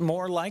 feeling a bit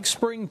more like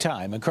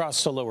springtime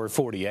across the lower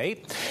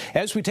 48.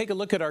 As we take a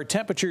look at our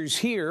temperatures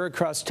here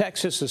across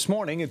Texas this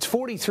morning, it's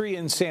 43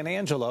 in San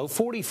Angelo,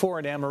 44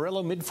 in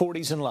Amarillo,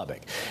 mid-40s in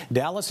Lubbock.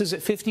 Dallas is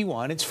at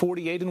 51. It's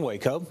 48 in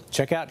Waco.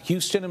 Check out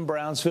Houston and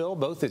Brownsville,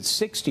 both at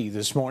 60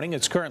 this morning.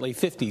 It's currently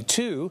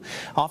 52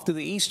 off to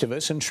the east of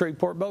us in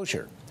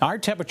Shreveport-Bossier. Our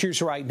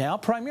temperatures right now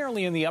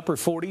primarily in the upper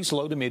 40s,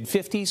 low to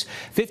mid-50s,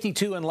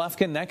 52 in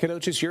Lufkin,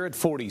 Nacogdoches, you're at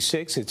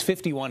 46. It's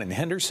 51 in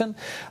Henderson.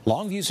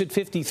 Longview's at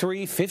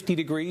 53, 50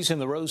 degrees in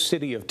the Rose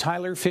City of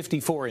Tyler,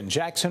 54 in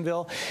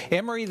Jacksonville.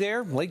 Emory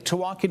there, Lake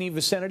Tawakoni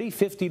vicinity,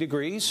 50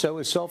 degrees. So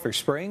is Sulphur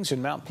Springs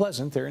and Mount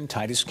Pleasant there in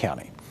Titus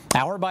County.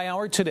 Hour by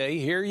hour today,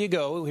 here you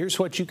go. Here's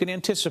what you can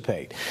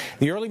anticipate.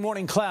 The early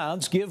morning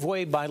clouds give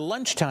way by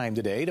lunchtime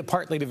today to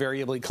partly to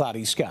variably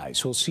cloudy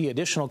skies. We'll see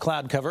additional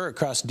cloud cover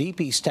across deep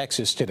East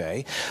Texas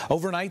today.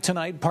 Overnight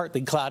tonight,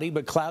 partly cloudy,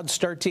 but clouds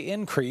start to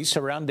increase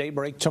around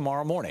daybreak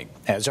tomorrow morning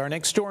as our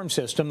next storm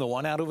system, the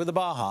one out over the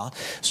Baja,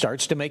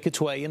 starts to make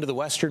its way into the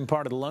western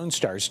part of the Lone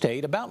Star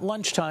State about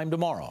lunchtime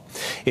tomorrow.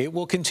 It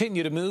will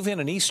continue to move in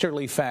an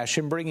easterly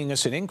fashion, bringing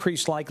us an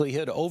increased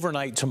likelihood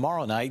overnight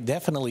tomorrow night,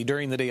 definitely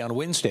during the day on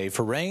Wednesday,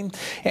 for rain,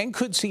 and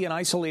could see an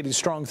isolated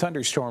strong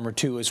thunderstorm or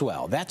two as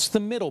well. That's the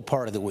middle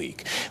part of the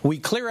week. We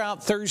clear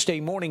out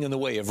Thursday morning in the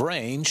way of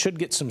rain. Should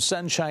get some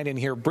sunshine in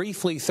here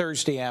briefly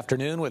Thursday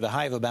afternoon with a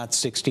high of about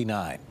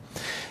 69.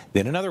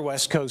 Then another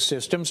West Coast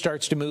system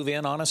starts to move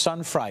in on us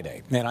on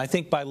Friday. And I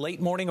think by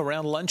late morning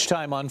around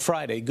lunchtime on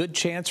Friday, good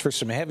chance for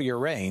some heavier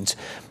rains,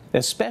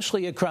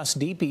 especially across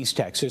deep East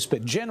Texas.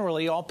 But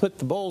generally, I'll put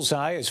the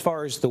bullseye as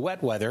far as the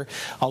wet weather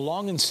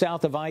along and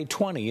south of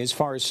I-20 as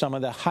far as some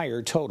of the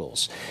higher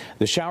totals.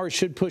 The showers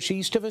should push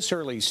east of us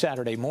early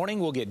Saturday morning.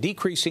 We'll get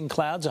decreasing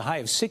clouds, a high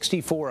of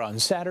 64 on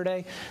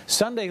Saturday.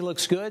 Sunday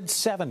looks good,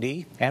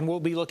 70. And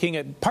we'll be looking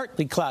at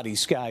partly cloudy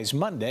skies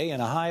Monday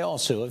and a high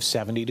also of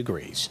 70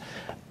 degrees.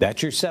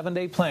 That's your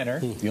 7-day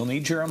planner. You'll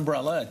need your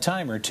umbrella a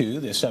time or two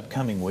this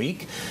upcoming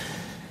week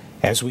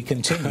as we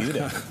continue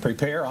to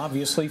prepare,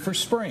 obviously, for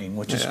spring,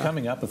 which is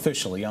coming up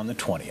officially on the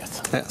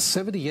 20th. That's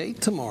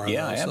 78 tomorrow.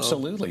 Yeah, though,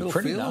 absolutely. So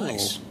pretty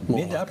nice.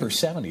 Mid to upper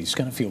 70s.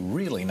 Going to feel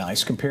really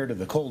nice compared to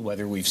the cold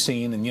weather we've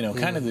seen and,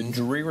 kind of the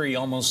dreary,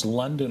 almost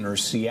London or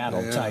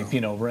Seattle type,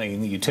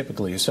 rain that you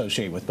typically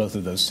associate with both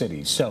of those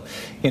cities. So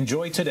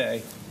enjoy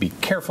today. Be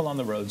careful on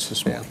the roads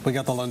this morning. We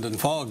got the London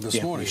fog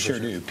this morning. We sure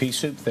do. Pea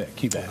soup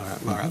thick. You bet.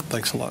 All right.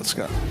 Thanks a lot,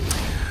 Scott.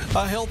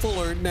 A health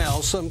alert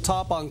now. Some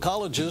top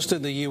oncologists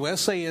in the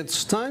U.S. say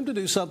it's time to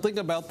do something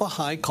about the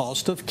high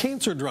cost of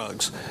cancer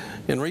drugs.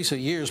 In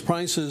recent years,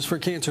 prices for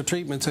cancer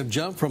treatments have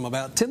jumped from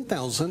about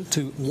 $10,000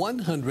 to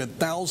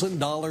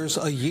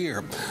 $100,000 a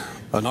year.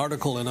 An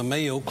article in a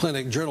Mayo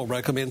Clinic journal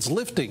recommends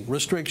lifting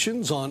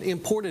restrictions on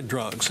imported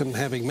drugs and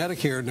having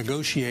Medicare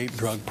negotiate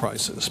drug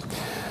prices.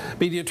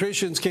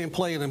 Pediatricians can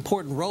play an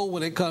important role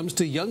when it comes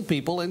to young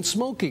people and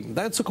smoking.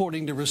 That's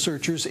according to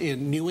researchers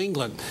in New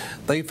England.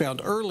 They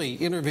found early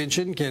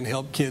intervention can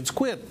help kids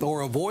quit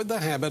or avoid the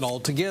habit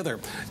altogether.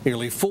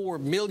 Nearly 4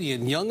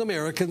 million young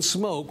Americans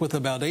smoke, with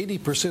about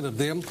 80% of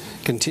them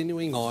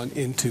continuing on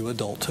into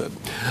adulthood.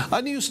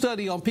 A new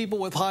study on people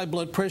with high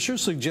blood pressure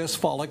suggests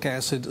folic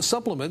acid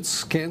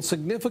supplements can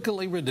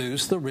significantly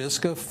reduce the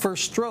risk of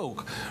first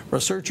stroke.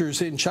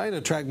 Researchers in China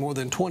tracked more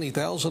than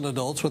 20,000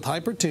 adults with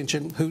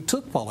hypertension who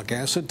took folic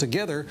acid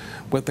together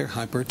with their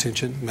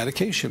hypertension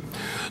medication.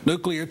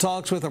 Nuclear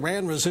talks with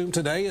Iran resume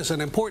today as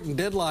an important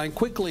deadline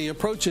quickly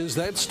approaches.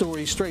 That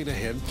story straight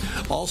ahead.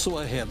 Also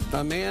ahead,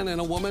 a man and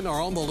a woman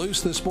are on the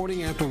loose this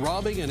morning after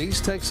robbing an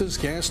East Texas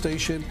gas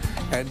station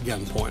at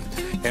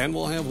gunpoint. And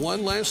we'll have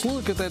one last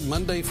look at that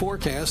Monday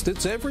forecast.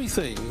 It's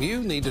everything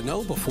you need to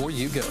know before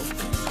you go.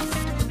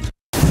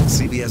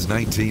 CBS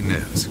 19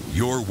 News,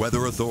 your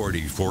weather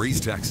authority for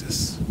East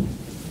Texas.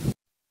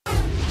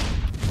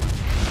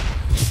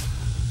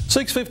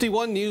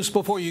 6:51 news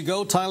before you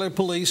go. Tyler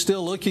police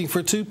still looking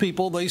for 2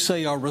 people they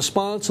say are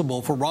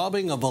responsible for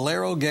robbing a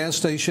Valero gas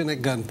station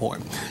at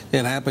gunpoint.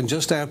 It happened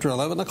just after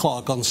 11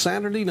 o'clock on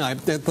Saturday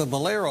night at the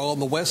Valero on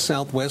the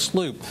west-southwest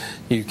loop.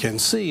 You can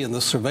see in the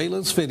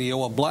surveillance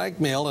video a black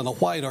male and a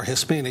white or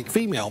Hispanic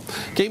female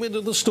came into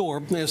the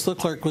store as the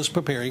clerk was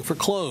preparing for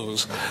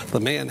close.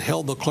 The man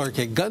held the clerk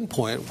at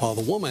gunpoint while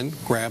the woman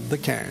grabbed the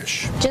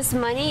cash. Just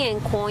money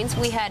and coins.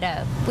 We have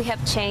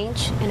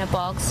change in a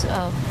box,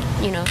 to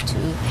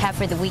have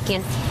for the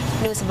weekend.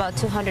 It was about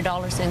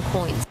 $200 in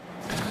coins.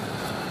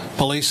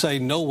 Police say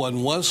no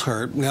one was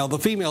hurt. Now, the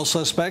female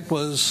suspect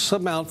was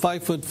about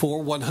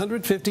 5'4",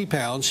 150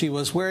 pounds. She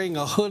was wearing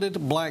a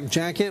hooded black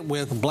jacket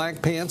with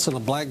black pants and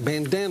a black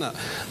bandana.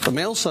 The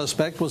male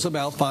suspect was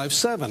about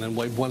 5'7" and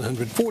weighed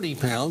 140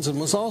 pounds and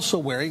was also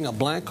wearing a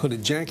black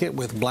hooded jacket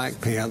with black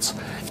pants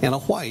and a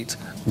white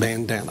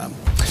bandana.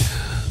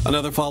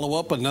 Another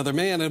follow-up, another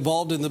man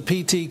involved in the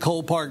PT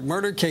Cole Park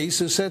murder case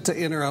is set to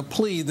enter a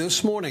plea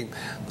this morning.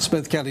 The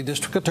Smith County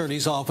District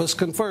Attorney's Office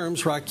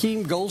confirms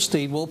Rakeem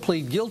Goldstein will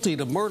plead guilty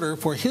to murder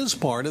for his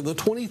part in the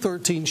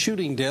 2013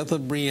 shooting death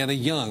of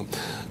Breonna Young.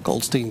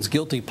 Goldstein's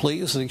guilty plea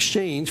is in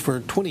exchange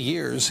for 20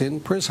 years in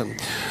prison.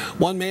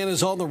 One man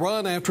is on the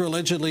run after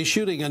allegedly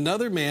shooting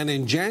another man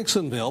in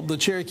Jacksonville. The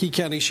Cherokee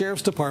County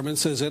Sheriff's Department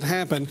says it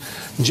happened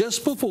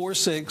just before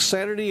 6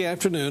 Saturday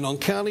afternoon on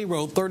County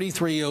Road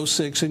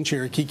 3306 in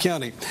Cherokee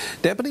County.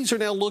 Deputies are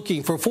now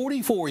looking for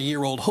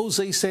 44-year-old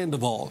Jose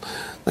Sandoval.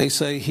 They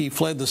say he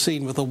fled the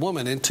scene with a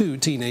woman and 2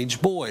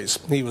 teenage boys.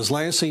 He was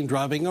last seen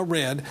driving a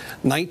red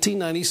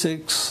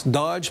 1996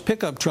 Dodge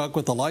pickup truck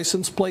with the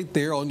license plate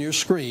there on your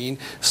screen,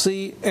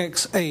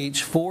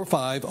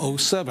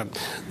 CXH4507.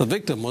 The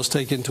victim was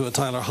taken to a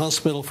Tyler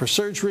hospital for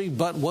surgery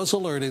but was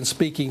alert in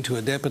speaking to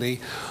a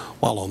deputy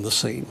while on the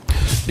scene.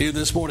 New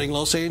this morning,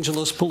 Los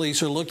Angeles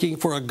police are looking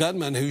for a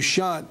gunman who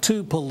shot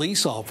 2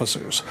 police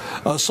officers.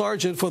 A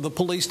sergeant for the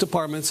police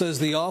department says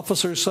the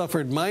officers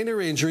suffered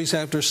minor injuries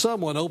after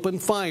someone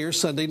opened fire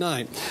Sunday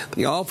night.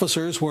 The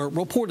officers were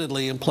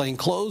reportedly in plain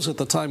clothes at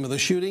the time of the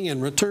shooting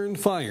and returned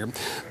fire.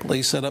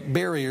 Police set up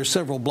barriers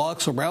several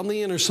blocks around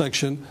the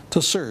intersection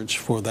to search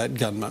for that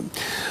gunman.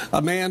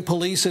 A man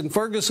police in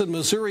Ferguson,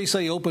 Missouri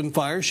say opened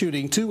fire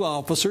shooting 2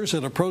 officers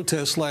at a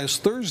protest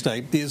last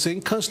Thursday is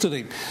in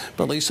custody.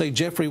 Police say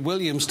Jeffrey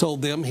Williams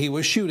told them he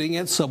was shooting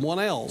at someone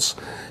else.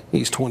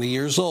 He's 20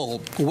 years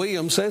old.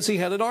 Williams says he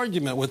had an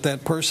argument with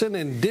that person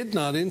and did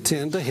not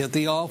intend to hit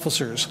the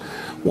officers.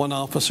 One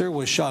officer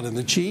was shot in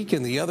the cheek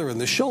and the other in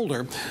the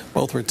shoulder.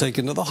 Both were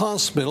taken to the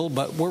hospital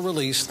but were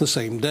released the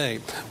same day.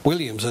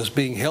 Williams is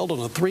being held on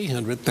a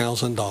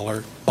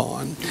 $300,000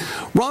 bond.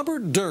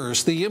 Robert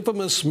Durst, the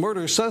infamous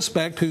murder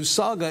suspect whose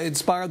saga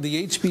inspired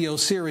the HBO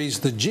series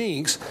The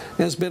Jinx,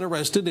 has been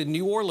arrested in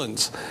New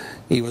Orleans.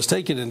 He was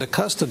taken into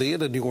custody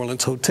at a New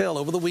Orleans hotel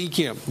over the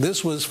weekend.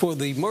 This was for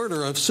the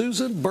murder of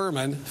Susan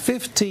Berman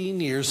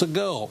 15 years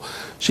ago.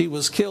 She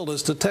was killed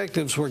as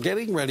detectives were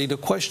getting ready to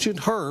question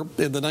her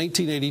in the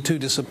 1982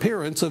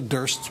 disappearance of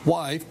Durst's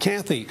wife,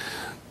 Kathy.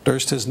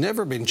 Durst has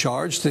never been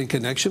charged in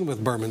connection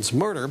with Berman's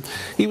murder.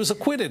 He was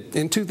acquitted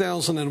in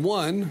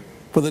 2001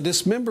 for the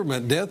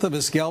dismemberment death of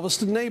his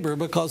Galveston neighbor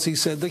because he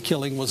said the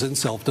killing was in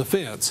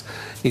self-defense.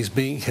 He's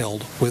being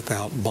held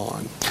without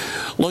bond.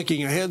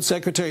 Looking ahead,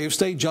 Secretary of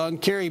State John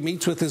Kerry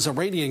meets with his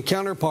Iranian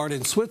counterpart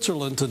in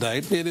Switzerland today.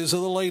 It is the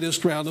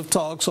latest round of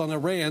talks on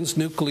Iran's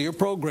nuclear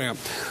program.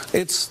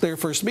 It's their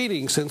first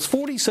meeting since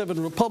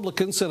 47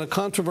 Republicans sent a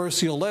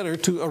controversial letter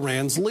to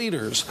Iran's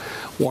leaders,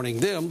 warning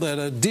them that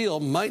a deal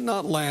might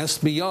not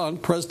last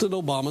beyond President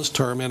Obama's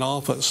term in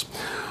office.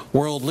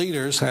 World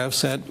leaders have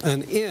set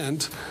an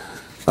end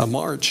of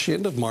March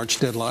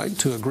deadline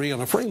to agree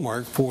on a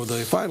framework for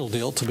the final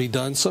deal to be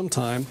done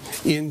sometime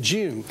in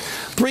June.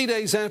 3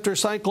 days after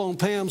Cyclone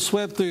Pam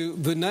swept through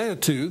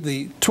Vanuatu,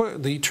 the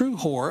true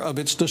horror of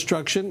its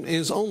destruction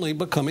is only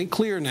becoming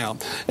clear now.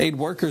 Aid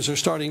workers are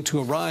starting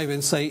to arrive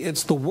and say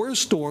it's the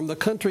worst storm the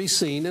country's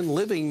seen in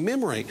living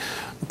memory.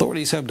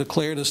 Authorities have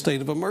declared a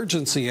state of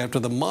emergency after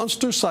the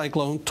monster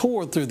cyclone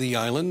tore through the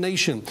island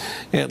nation.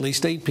 At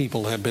least 8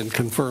 people have been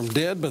confirmed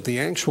dead, but the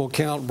actual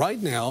count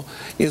right now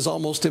is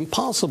almost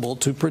impossible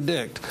to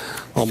predict.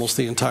 Almost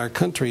the entire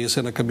country is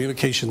in a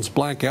communications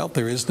blackout.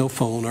 There is no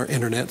phone or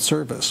internet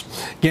service.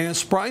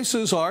 Gas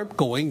prices are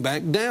going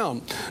back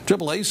down.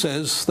 AAA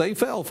says they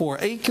fell for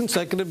 8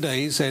 consecutive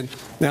days and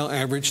now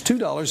average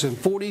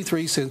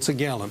 $2.43 a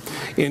gallon.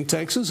 In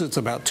Texas, it's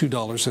about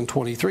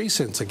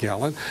 $2.23 a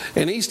gallon.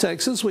 In East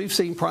Texas, we've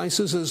seen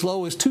prices as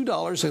low as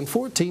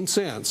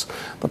 $2.14.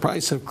 The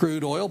price of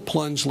crude oil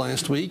plunged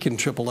last week, and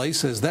AAA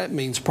says that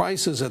means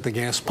prices at the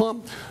gas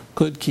pump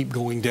could keep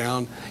going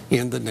down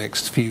in the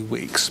next few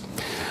weeks.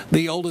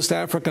 The oldest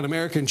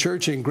African-American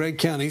church in Gregg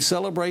County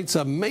celebrates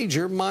a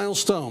major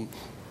milestone.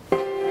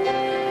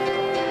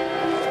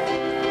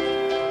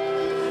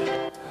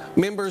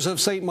 Members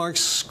of St.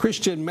 Mark's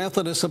Christian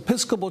Methodist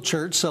Episcopal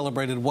Church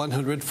celebrated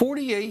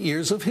 148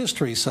 years of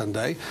history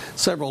Sunday.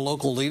 Several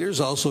local leaders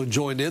also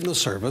joined in the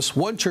service.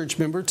 One church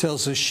member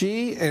tells us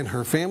she and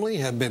her family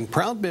have been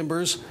proud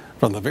members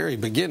from the very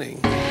beginning.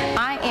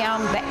 I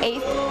am the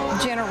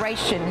 8th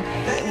generation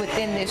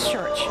within this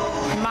church.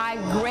 My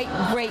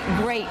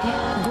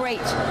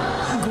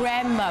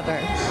great-great-great-great-grandmother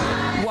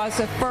was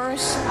the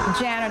first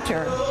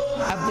janitor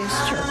of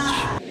this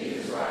church.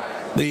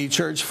 The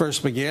church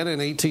first began in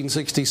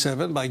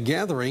 1867 by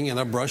gathering in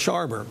a brush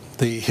arbor.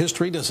 The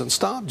history doesn't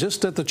stop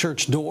just at the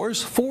church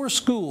doors. 4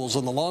 schools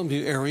in the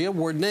Longview area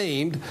were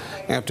named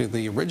after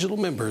the original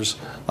members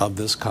of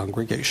this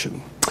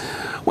congregation.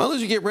 Well,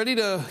 as you get ready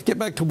to get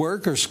back to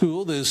work or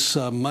school this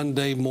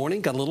Monday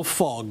morning, got a little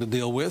fog to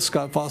deal with.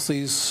 Scott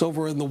Fossey's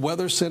over in the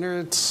Weather Center.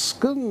 It's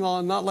going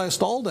to not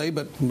last all day,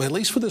 but at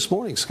least for this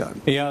morning, Scott.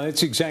 Yeah,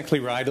 that's exactly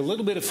right. A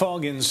little bit of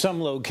fog in some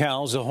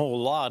locales, a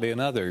whole lot in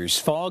others.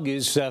 Fog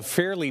is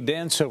fairly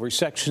dense over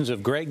sections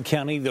of Gregg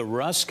County, the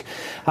Rusk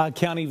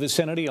County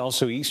vicinity,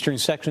 also eastern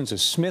sections of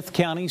Smith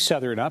County,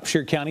 southern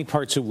Upshur County,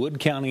 parts of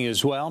Wood County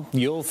as well.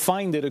 You'll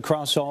find it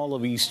across all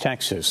of East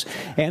Texas.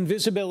 And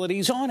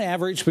visibility's on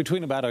average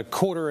between about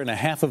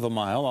 1.25 of a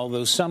mile,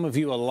 although some of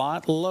you a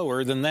lot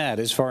lower than that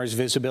as far as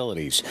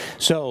visibilities.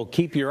 So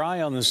keep your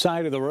eye on the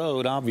side of the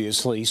road,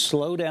 obviously.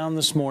 Slow down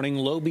this morning,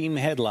 low beam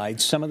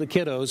headlights. Some of the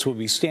kiddos will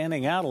be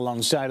standing out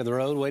alongside of the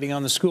road waiting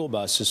on the school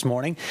bus this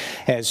morning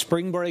as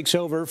spring breaks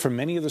over for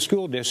many of the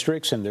school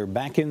districts and they're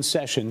back in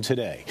session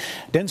today.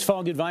 Dense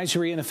fog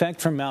advisory in effect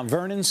from Mount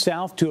Vernon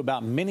south to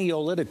about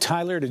Mineola to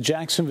Tyler to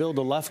Jacksonville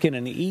to Lufkin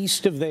and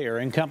east of there,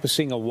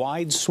 encompassing a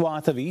wide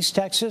swath of East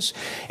Texas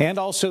and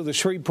also the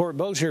Shreveport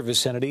Shreveport-Bossier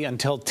vicinity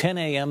until 10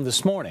 a.m.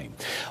 this morning.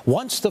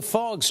 Once the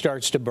fog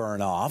starts to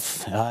burn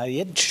off,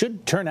 it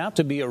should turn out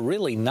to be a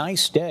really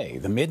nice day.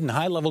 The mid and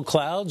high level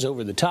clouds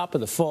over the top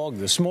of the fog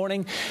this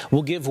morning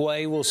will give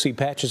way. We'll see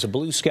patches of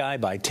blue sky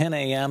by 10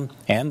 a.m.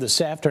 and this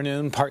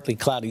afternoon, partly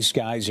cloudy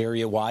skies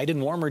area-wide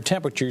and warmer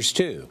temperatures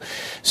too.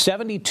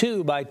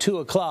 72 by 2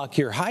 o'clock.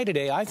 Your high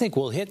today, I think,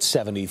 will hit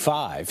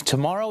 75.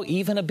 Tomorrow,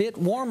 even a bit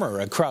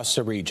warmer across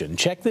the region.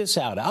 Check this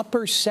out,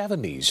 upper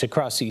 70s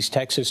across East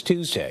Texas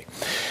Tuesday.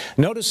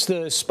 Notice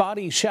the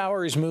spotty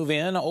showers move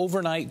in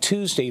overnight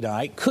Tuesday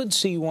night. Could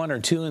see 1 or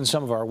 2 in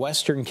some of our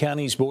western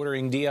counties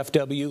bordering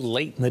DFW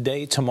late in the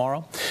day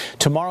tomorrow.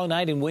 Tomorrow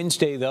night and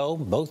Wednesday, though,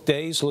 both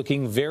days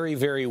looking very,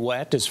 very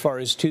wet as far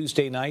as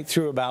Tuesday night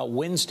through about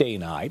Wednesday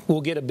night.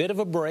 We'll get a bit of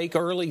a break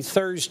early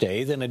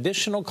Thursday, then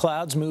additional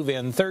clouds move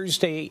in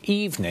Thursday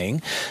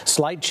evening.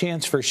 Slight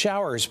chance for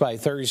showers by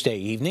Thursday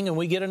evening, and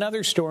we get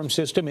another storm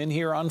system in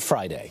here on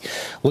Friday.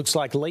 Looks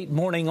like late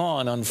morning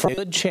on Friday,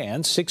 good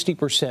chance,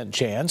 60%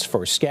 chance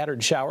for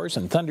scattered showers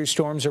and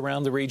thunderstorms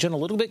around the region. A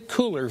little bit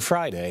cooler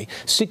Friday,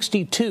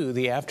 62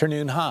 the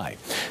afternoon high.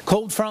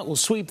 Cold front will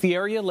sweep the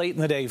area late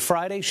in the day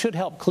Friday, should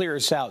help clear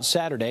us out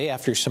Saturday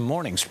after some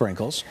morning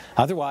sprinkles.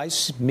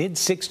 Otherwise,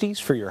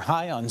 mid-60s for your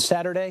high on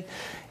Saturday.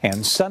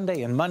 And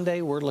Sunday and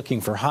Monday, we're looking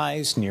for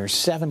highs near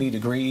 70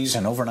 degrees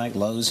and overnight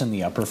lows in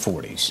the upper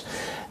 40s.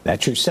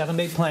 That's your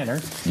 7-day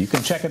planner. You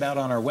can check it out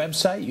on our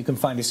website. You can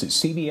find us at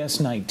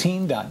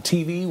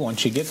cbs19.tv.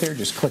 Once you get there,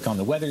 just click on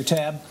the weather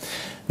tab.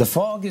 The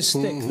fog is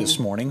thick this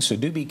morning, so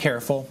do be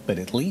careful, but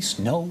at least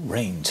no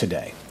rain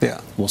today.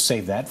 Yeah. We'll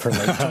save that for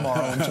late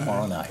tomorrow and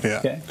tomorrow night. Yeah.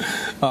 Okay?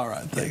 All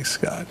right. Thanks,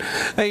 Scott.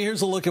 Hey,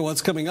 here's a look at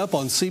what's coming up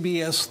on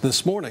CBS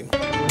This Morning.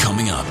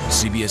 Coming up,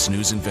 CBS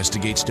News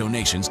investigates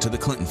donations to the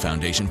Clinton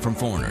Foundation from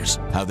foreigners,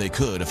 how they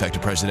could affect a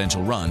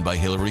presidential run by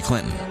Hillary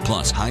Clinton.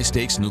 Plus,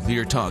 high-stakes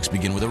nuclear talks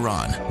begin with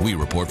Iran. We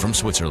report from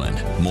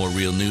Switzerland. More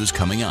real news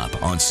coming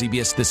up on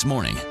CBS This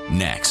Morning,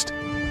 next.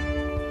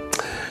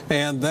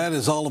 And that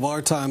is all of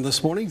our time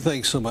this morning.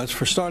 Thanks so much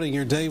for starting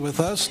your day with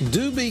us.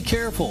 Do be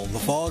careful. The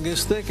fog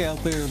is thick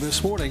out there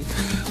this morning.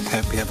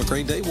 Have a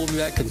great day. We'll be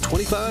back in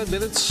 25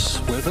 minutes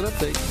with an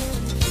update.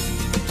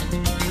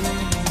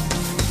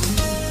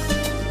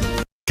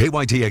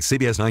 KYTX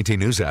CBS 19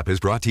 News app is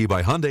brought to you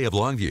by Hyundai of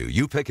Longview.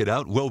 You pick it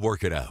out, we'll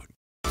work it out.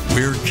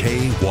 We're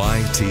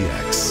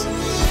KYTX.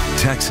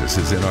 Texas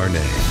is in our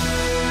name.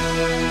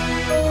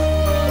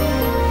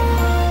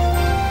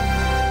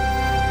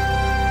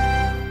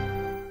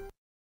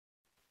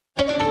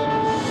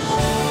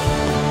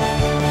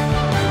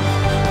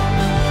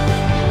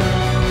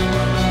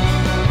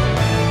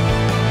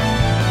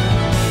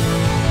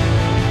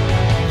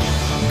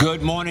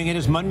 Good morning. It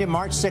is Monday,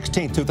 March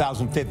 16,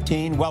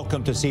 2015.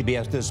 Welcome to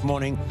CBS This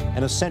Morning.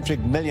 An eccentric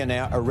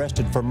millionaire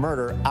arrested for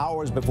murder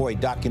hours before a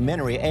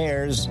documentary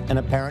airs an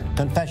apparent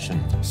confession.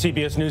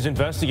 CBS News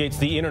investigates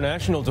the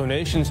international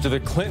donations to the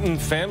Clinton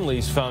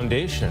family's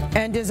foundation.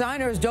 And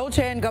designers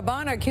Dolce &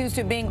 Gabbana accused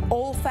of being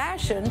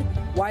old-fashioned.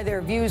 Why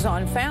their views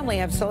on family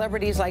have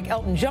celebrities like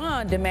Elton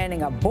John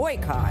demanding a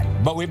boycott.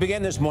 But we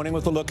begin this morning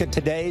with a look at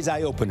today's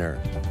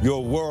eye-opener,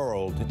 your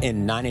world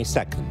in 90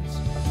 seconds.